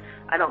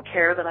 I don't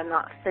care that I'm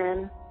not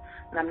thin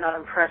and I'm not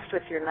impressed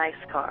with your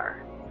nice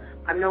car.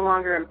 I'm no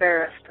longer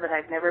embarrassed that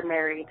I've never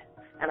married,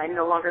 and I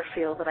no longer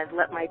feel that I've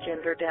let my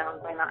gender down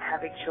by not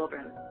having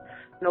children.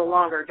 No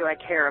longer do I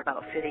care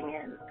about fitting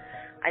in.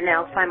 I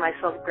now find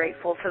myself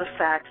grateful for the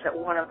fact that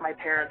one of my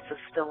parents is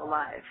still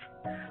alive.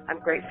 I'm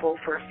grateful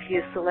for a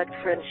few select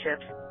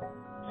friendships.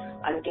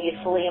 I'm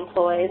gainfully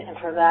employed, and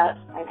for that,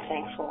 I'm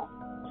thankful.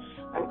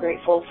 I'm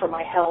grateful for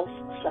my health,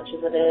 such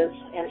as it is,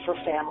 and for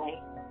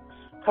family.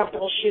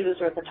 Comfortable shoes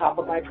are at the top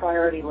of my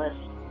priority list,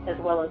 as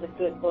well as a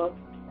good book,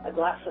 a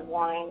glass of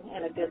wine,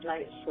 and a good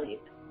night's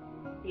sleep.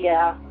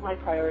 Yeah, my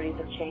priorities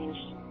have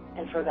changed,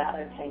 and for that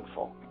I'm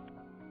thankful.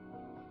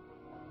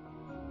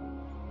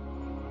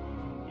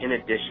 In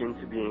addition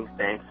to being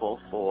thankful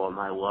for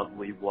my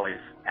lovely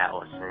wife,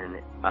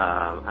 Allison,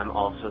 I'm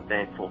also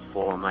thankful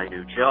for my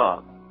new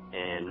job,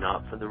 and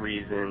not for the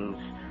reasons,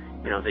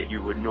 that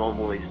you would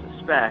normally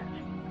suspect,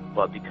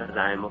 but because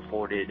I am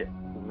afforded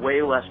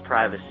way less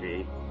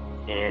privacy,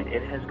 and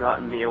it has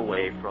gotten me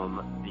away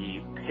from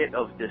the pit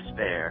of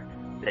despair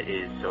that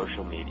is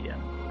social media.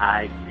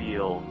 I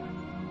feel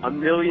a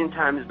million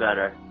times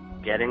better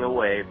getting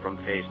away from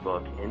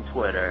Facebook and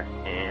Twitter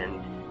and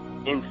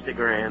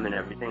Instagram and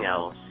everything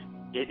else.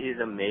 It is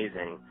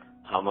amazing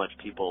how much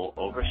people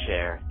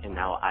overshare, and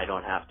now I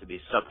don't have to be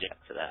subject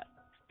to that.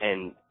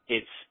 And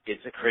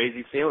it's a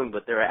crazy feeling,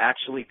 but there are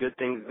actually good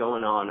things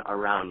going on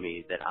around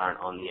me that aren't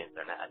on the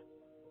internet.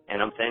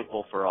 And I'm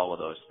thankful for all of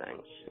those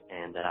things.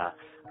 And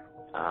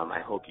I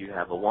hope you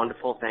have a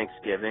wonderful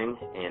Thanksgiving,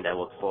 and I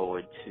look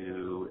forward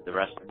to the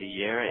rest of the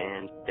year,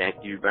 and thank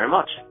you very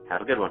much.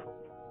 Have a good one.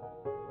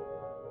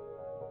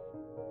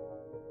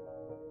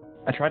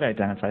 I try to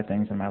identify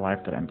things in my life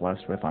that I'm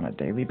blessed with on a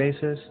daily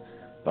basis,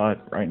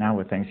 but right now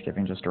with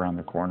Thanksgiving just around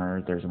the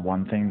corner, there's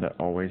one thing that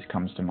always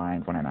comes to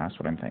mind when I'm asked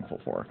what I'm thankful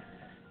for.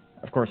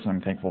 Of course, I'm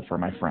thankful for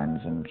my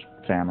friends and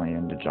family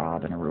and a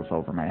job and a roof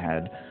over my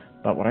head,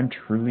 but what I'm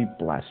truly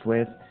blessed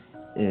with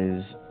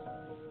is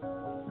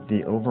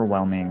the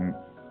overwhelming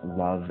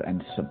love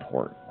and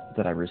support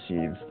that I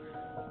receive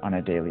on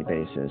a daily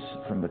basis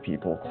from the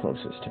people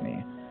closest to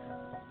me.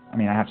 I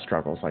mean, I have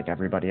struggles like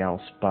everybody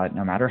else, but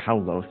no matter how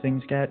low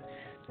things get,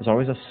 there's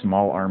always a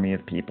small army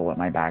of people at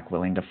my back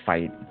willing to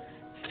fight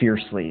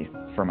fiercely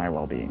for my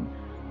well-being.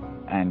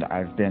 And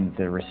I've been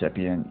the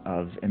recipient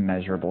of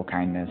immeasurable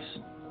kindness,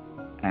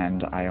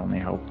 and I only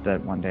hope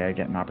that one day I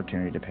get an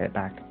opportunity to pay it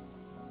back.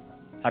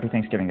 Happy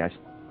Thanksgiving, guys.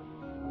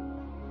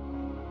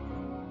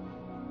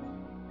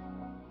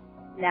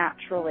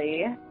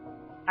 Naturally,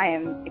 I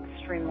am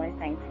extremely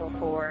thankful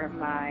for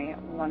my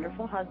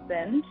wonderful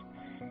husband,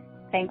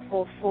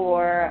 thankful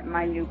for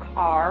my new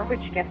car, which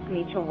gets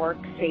me to work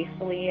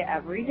safely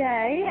every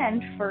day,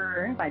 and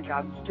for my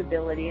job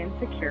stability and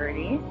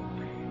security.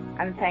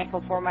 I'm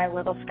thankful for my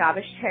little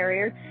Scottish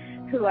Terrier,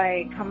 who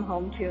I come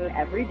home to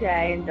every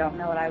day and don't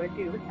know what I would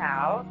do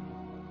without.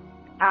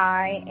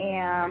 I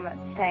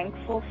am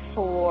thankful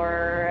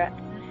for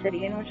the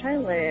city in which I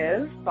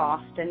live,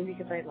 Boston,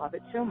 because I love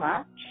it so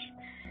much.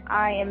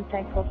 I am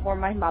thankful for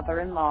my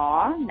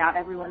mother-in-law. Not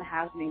everyone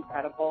has an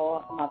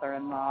incredible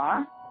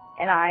mother-in-law,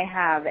 and I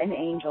have an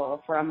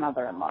angel for a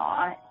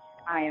mother-in-law.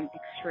 I am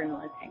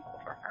extremely thankful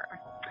for her.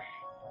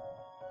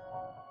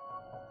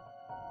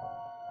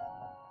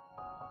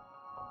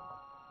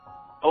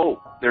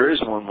 Oh, there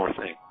is one more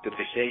thing. Did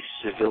they say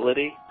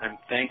civility? I'm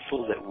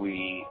thankful that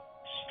we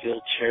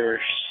still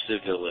cherish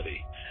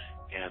civility,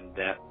 and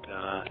that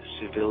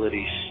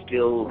civility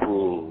still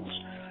rules.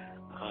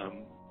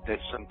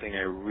 That's something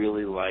I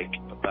really like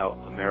about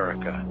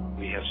America.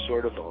 We have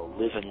sort of a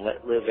live and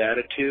let live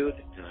attitude,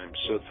 and I'm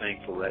so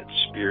thankful that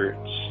spirit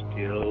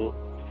still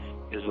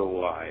is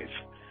alive.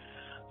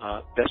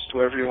 Best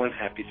to everyone.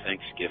 Happy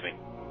Thanksgiving.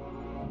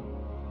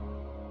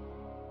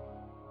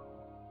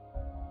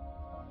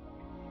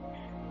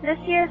 This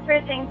year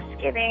for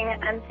Thanksgiving,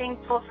 I'm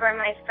thankful for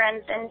my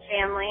friends and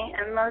family,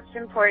 and most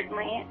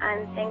importantly,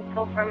 I'm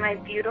thankful for my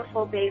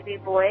beautiful baby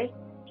boy.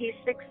 He's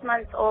 6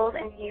 months old,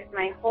 and he's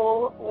my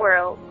whole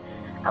world.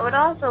 I would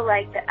also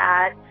like to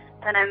add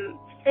that I'm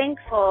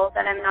thankful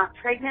that I'm not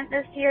pregnant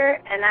this year,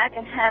 and I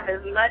can have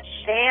as much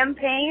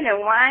champagne and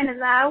wine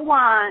as I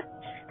want.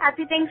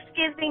 Happy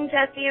Thanksgiving,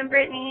 Jesse and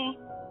Brittany.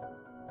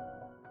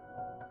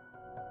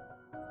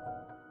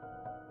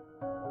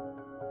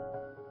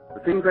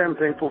 The things I am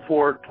thankful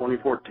for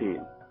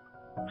 2014.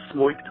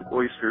 Smoked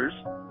oysters,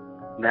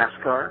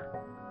 NASCAR,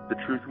 the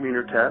Truth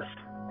Wiener test,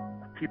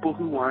 people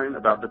who whine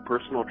about their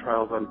personal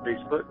trials on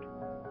Facebook,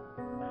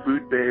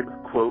 Food Babe,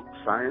 quote,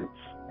 science,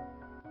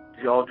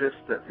 geologists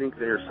that think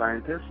they are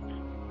scientists,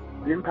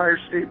 the Empire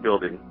State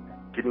Building,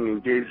 getting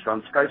engaged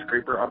on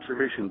skyscraper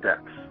observation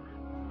decks,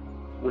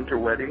 winter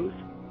weddings,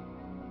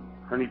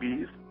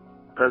 honeybees,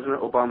 President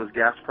Obama's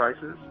gas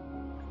prices,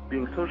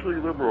 being socially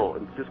liberal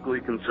and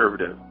fiscally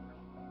conservative,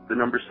 the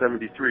number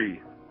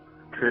 73,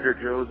 Trader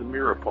Joe's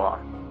Mirepoix,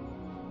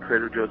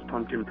 Trader Joe's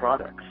pumpkin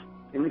products,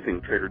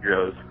 anything Trader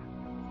Joe's,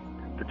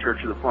 the Church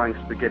of the Flying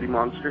Spaghetti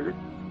Monster,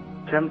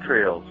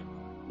 chemtrails,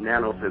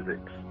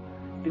 nanophysics,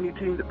 any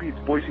team that beats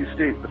Boise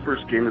State the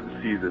first game of the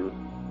season,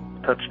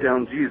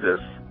 touchdown Jesus,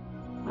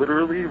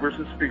 literally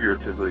versus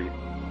figuratively,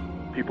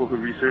 people who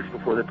research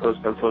before they post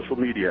on social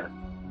media,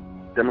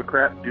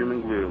 Democrat doom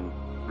and gloom,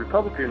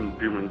 Republican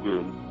doom and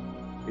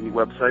gloom, any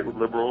website with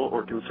liberal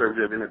or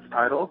conservative in its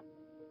title,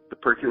 the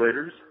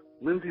Percolators,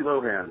 Lindsay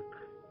Lohan,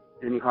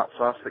 any hot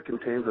sauce that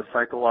contains a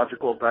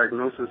psychological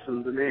diagnosis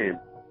in the name,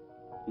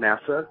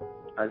 NASA,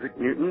 Isaac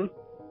Newton,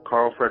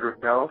 Carl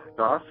Frederick Gauss,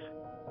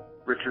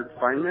 Richard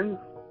Feynman,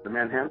 the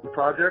Manhattan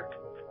Project,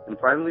 and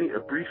finally, a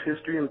brief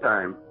history in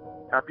time.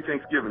 Happy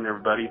Thanksgiving,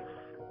 everybody.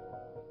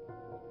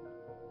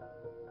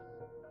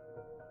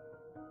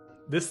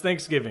 This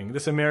Thanksgiving,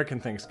 this American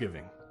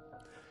Thanksgiving,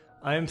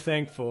 I am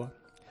thankful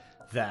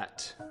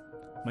that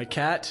my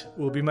cat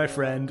will be my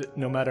friend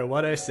no matter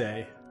what I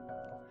say.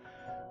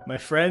 My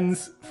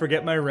friends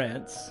forget my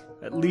rants,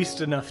 at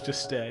least enough to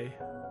stay.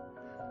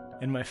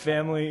 And my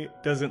family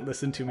doesn't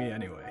listen to me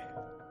anyway.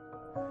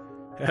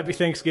 Happy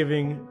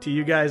Thanksgiving to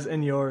you guys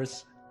and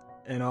yours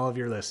and all of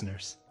your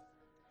listeners.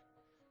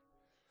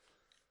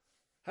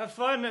 Have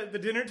fun at the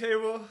dinner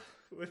table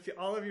with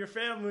all of your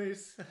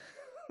families.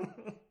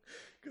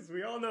 Because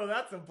we all know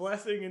that's a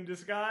blessing in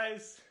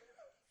disguise.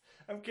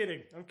 I'm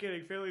kidding.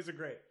 Families are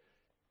great.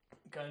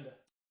 Kinda.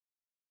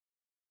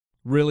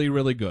 Really,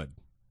 really good.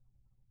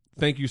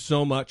 thank you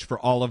so much for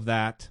all of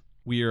that.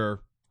 We're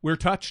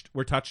touched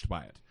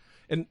by it.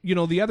 And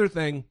the other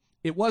thing,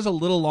 it was a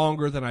little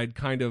longer than I'd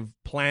kind of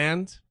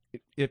planned,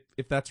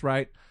 if that's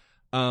right.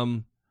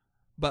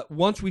 But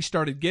once we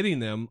started getting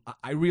them,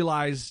 I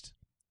realized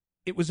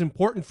it was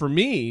important for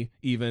me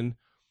even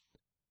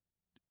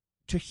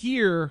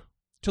to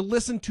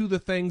listen to the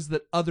things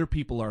that other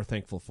people are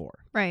thankful for.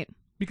 Right.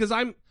 Because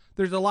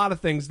there's a lot of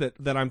things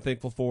that I'm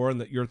thankful for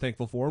and that you're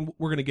thankful for, and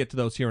we're going to get to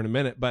those here in a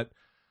minute, but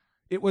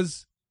it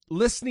was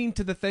listening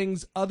to the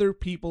things other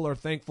people are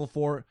thankful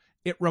for.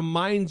 It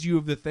reminds you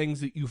of the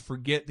things that you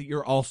forget that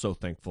you're also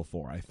thankful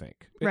for, I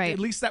think. Right. At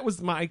least that was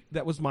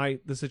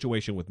the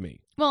situation with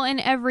me. Well,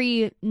 in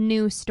every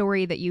new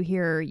story that you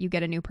hear, you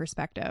get a new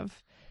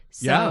perspective.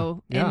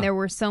 So, Yeah. And there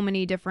were so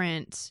many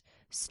different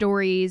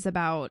stories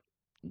about,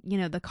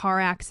 the car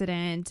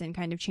accident and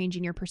kind of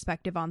changing your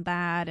perspective on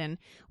that. And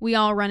we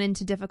all run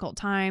into difficult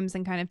times,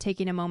 and kind of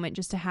taking a moment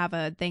just to have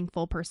a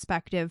thankful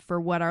perspective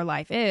for what our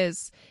life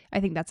is.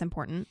 I think that's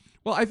important.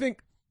 Well, I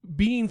think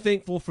being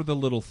thankful for the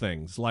little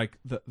things, like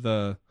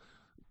the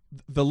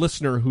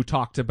listener who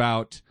talked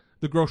about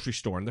the grocery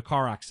store and the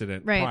car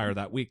accident prior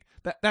that week.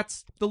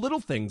 That's the little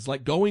things,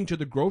 like going to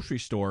the grocery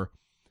store.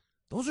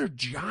 Those are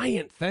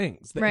giant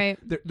things. Right.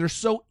 They're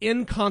so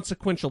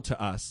inconsequential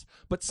to us,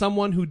 but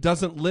someone who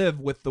doesn't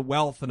live with the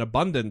wealth and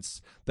abundance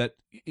that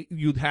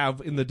you'd have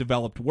in the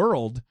developed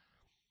world,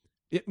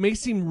 it may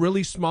seem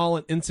really small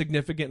and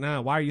insignificant.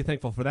 Now, why are you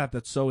thankful for that?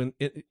 That's so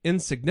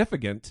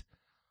insignificant,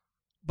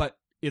 but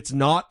it's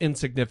not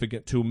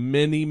insignificant to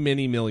many,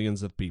 many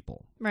millions of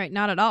people. Right.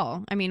 Not at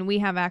all. I mean, we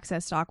have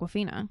access to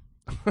Aquafina.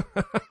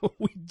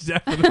 We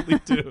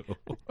definitely do.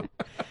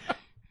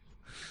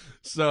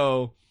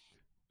 So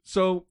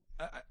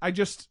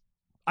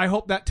I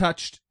hope that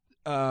touched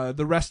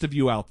the rest of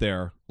you out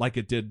there like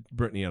it did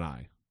Brittany and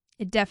I.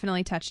 It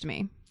definitely touched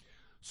me.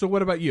 So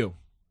what about you?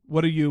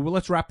 Well,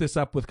 let's wrap this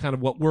up with kind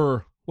of what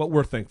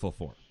we're thankful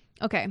for.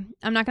 Okay.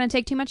 I'm not going to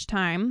take too much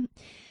time.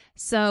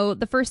 So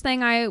the first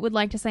thing I would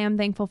like to say I'm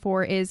thankful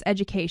for is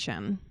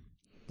education.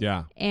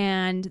 Yeah.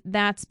 And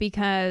that's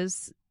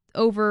because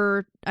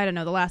over, I don't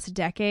know, the last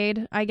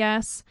decade, I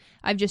guess,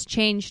 I've just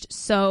changed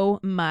so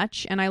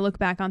much. And I look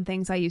back on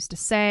things I used to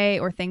say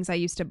or things I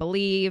used to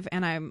believe,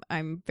 and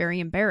I'm very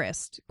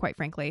embarrassed, quite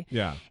frankly.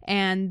 Yeah.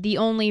 And the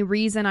only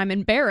reason I'm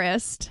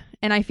embarrassed,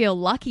 and I feel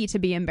lucky to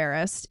be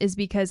embarrassed, is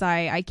because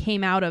I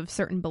came out of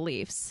certain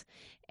beliefs.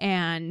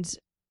 And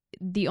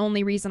the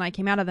only reason I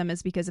came out of them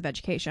is because of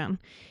education.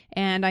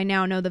 And I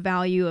now know the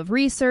value of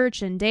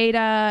research and data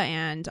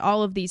and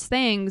all of these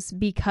things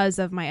because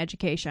of my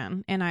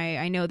education. And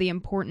I know the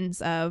importance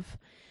of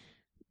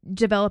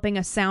developing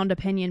a sound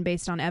opinion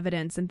based on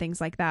evidence and things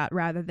like that,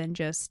 rather than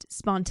just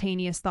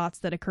spontaneous thoughts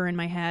that occur in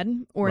my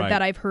head or Right.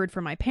 that I've heard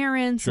from my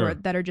parents Sure. or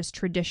that are just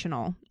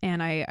traditional.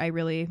 And I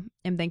really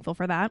am thankful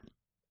for that.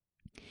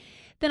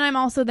 Then I'm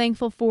also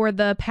thankful for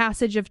the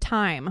passage of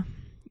time,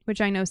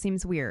 which I know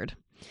seems weird.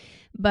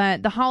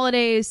 But the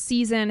holidays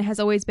season has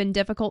always been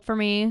difficult for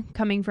me,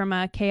 coming from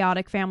a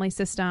chaotic family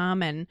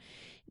system and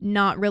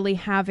not really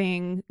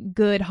having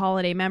good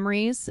holiday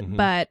memories. Mm-hmm.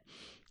 But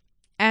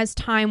as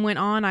time went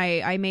on,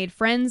 I made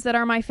friends that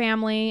are my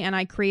family, and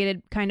I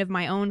created kind of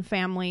my own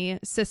family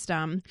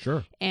system.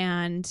 Sure.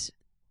 And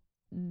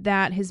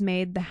that has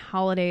made the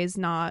holidays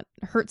not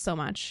hurt so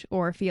much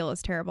or feel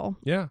as terrible.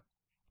 Yeah.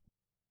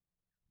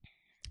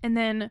 And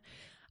then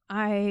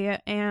I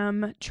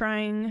am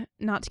trying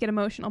not to get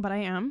emotional, but I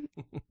am.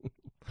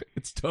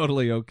 It's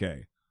totally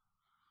okay.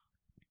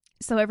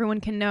 So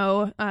everyone can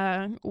know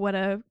what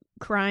a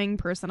crying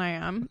person I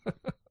am.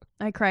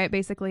 I cry at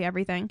basically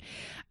everything.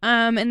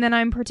 And then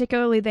I'm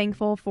particularly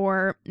thankful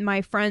for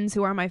my friends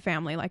who are my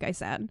family, like I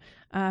said.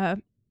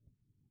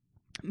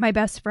 My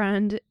best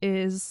friend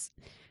is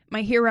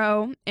my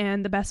hero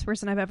and the best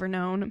person I've ever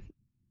known.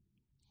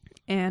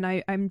 And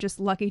I'm just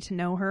lucky to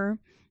know her.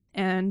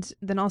 And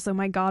then also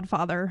my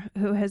godfather,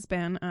 who has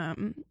been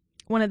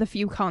one of the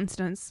few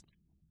constants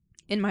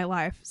in my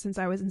life since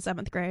I was in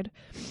 7th grade.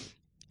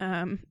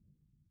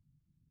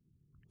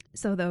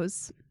 So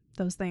those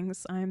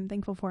things I'm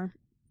thankful for.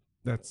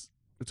 It's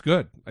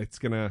good. It's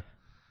gonna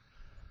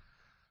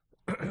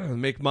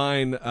make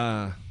mine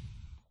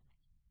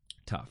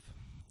tough.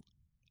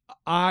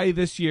 I,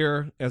 this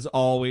year, as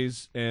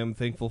always, am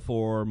thankful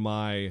for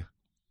my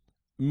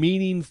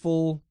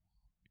meaningful,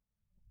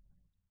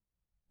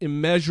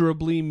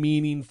 immeasurably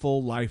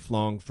meaningful,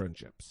 lifelong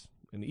friendships.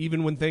 And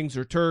even when things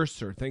are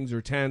terse or things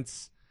are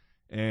tense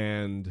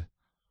and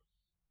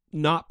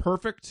not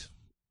perfect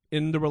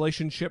in the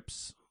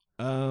relationships,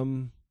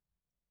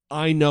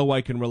 I know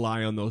I can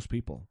rely on those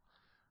people.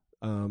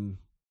 I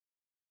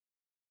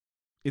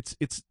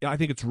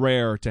think it's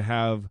rare to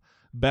have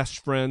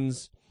best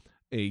friends,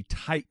 a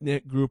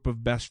tight-knit group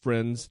of best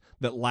friends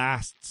that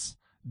lasts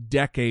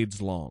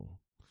decades long.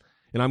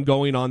 And I'm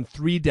going on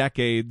 3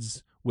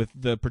 decades with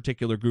the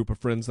particular group of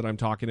friends that I'm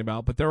talking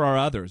about, but there are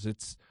others.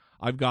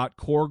 I've got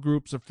core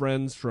groups of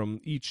friends from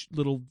each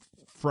little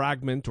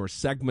fragment or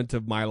segment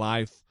of my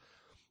life,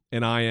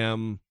 and I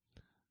am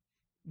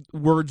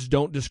words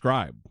don't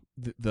describe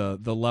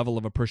the level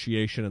of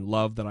appreciation and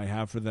love that I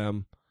have for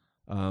them.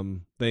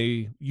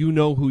 You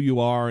know who you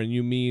are, and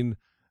you mean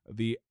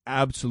the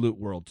absolute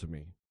world to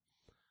me.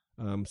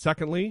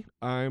 Secondly,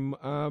 I'm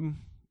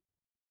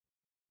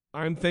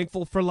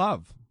thankful for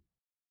love.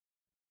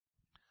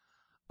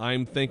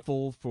 I'm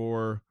thankful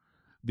for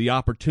the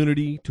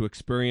opportunity to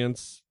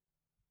experience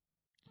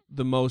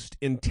the most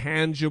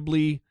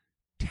intangibly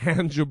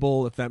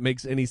tangible, if that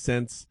makes any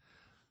sense,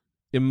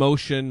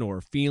 emotion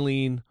or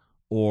feeling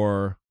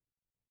or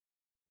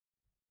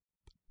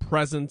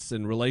presence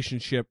and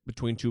relationship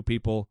between two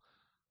people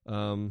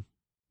of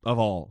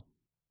all.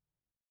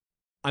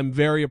 I'm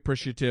very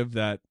appreciative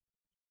that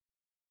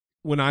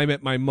when I'm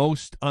at my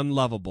most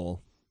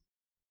unlovable,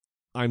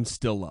 I'm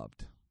still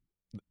loved.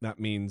 It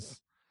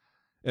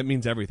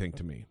means everything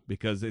to me,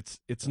 because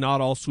it's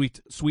not all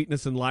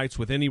sweetness and lights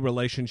with any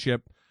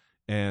relationship,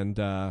 and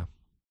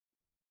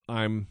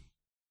I'm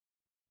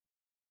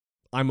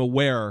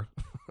aware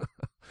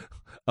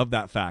of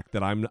that fact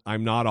that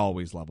I'm not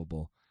always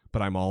lovable,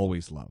 but I'm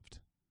always loved.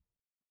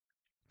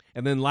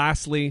 And then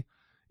lastly,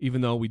 even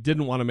though we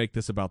didn't want to make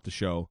this about the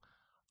show,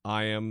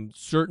 I am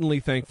certainly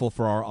thankful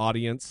for our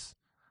audience,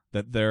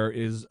 that there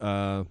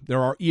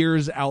are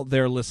ears out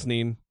there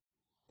listening.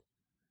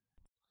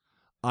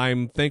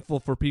 I'm thankful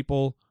for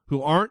people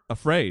who aren't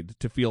afraid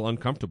to feel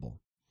uncomfortable.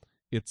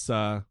 It's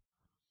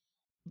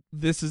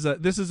this is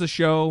a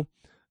show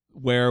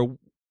where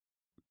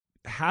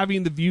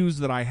having the views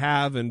that I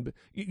have, and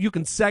you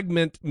can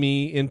segment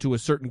me into a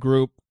certain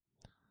group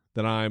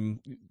that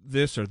I'm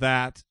this or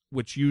that,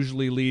 which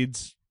usually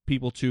leads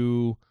people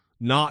to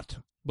not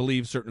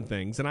believe certain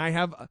things. And I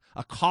have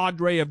a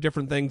cadre of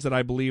different things that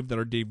I believe that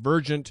are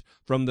divergent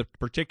from the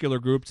particular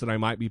groups that I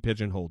might be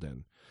pigeonholed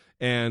in.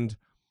 And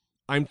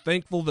I'm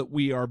thankful that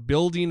we are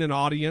building an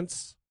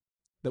audience,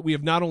 that we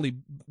have not only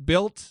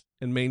built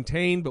and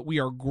maintained, but we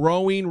are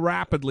growing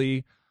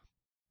rapidly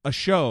a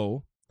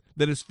show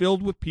that is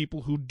filled with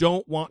people who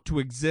don't want to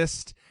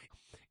exist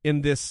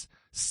in this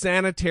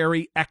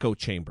sanitary echo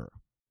chamber.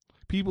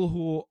 People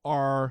who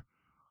are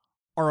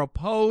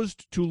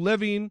opposed to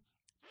living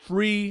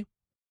free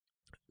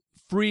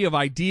of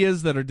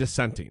ideas that are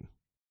dissenting.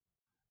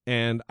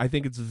 And I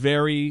think it's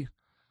very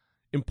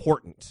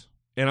important.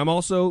 And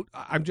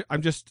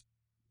I'm just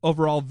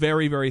overall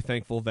very, very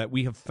thankful that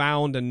we have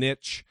found a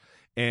niche,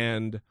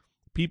 and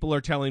people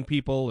are telling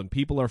people, and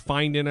people are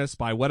finding us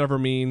by whatever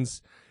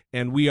means,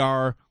 and we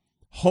are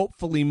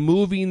hopefully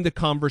moving the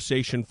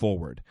conversation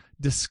forward,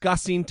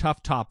 discussing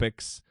tough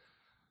topics,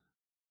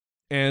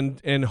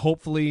 and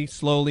hopefully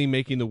slowly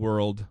making the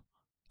world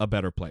a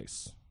better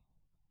place.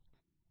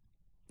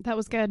 That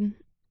was good.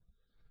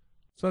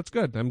 So that's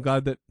good.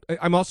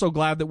 I'm also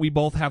glad that we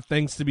both have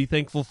things to be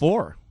thankful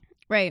for.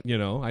 Right. You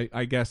know,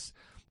 I guess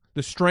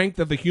the strength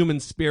of the human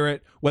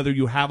spirit, whether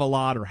you have a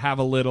lot or have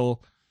a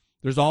little,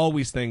 there's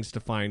always things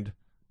to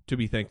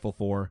be thankful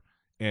for.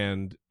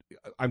 And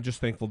I'm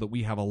just thankful that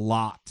we have a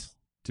lot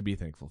to be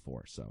thankful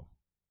for. So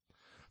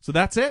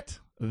that's it.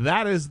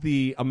 That is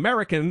the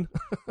American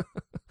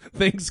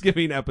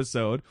Thanksgiving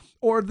episode,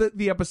 or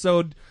the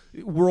episode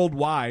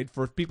worldwide,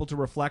 for people to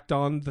reflect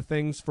on the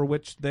things for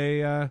which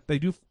they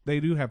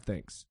do have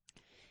thanks.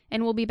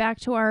 And we'll be back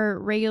to our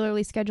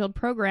regularly scheduled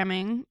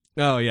programming.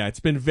 Oh yeah, it's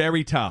been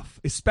very tough,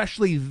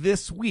 especially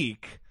this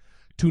week,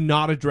 to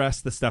not address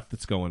the stuff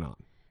that's going on.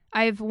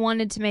 I've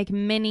wanted to make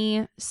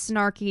many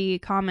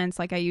snarky comments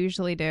like I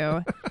usually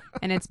do,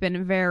 and it's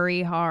been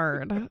very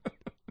hard.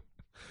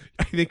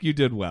 I think you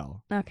did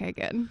well. Okay,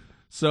 good.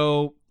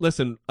 So,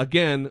 listen,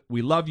 again,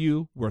 we love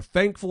you. We're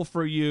thankful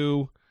for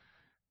you.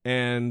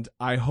 And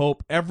I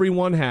hope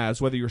everyone has,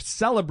 whether you're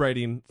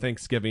celebrating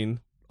Thanksgiving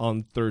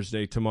on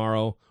Thursday,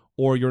 tomorrow,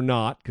 or you're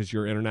not because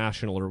you're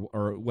international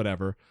or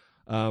whatever,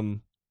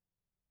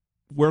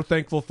 we're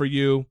thankful for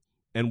you.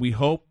 And we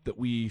hope that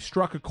we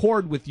struck a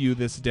chord with you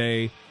this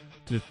day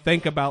to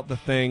think about the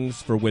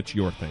things for which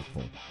you're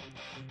thankful.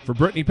 For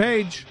Brittany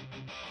Page,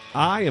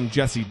 I am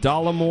Jesse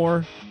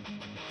Dollamore,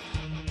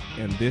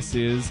 and this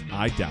is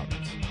I Doubt It.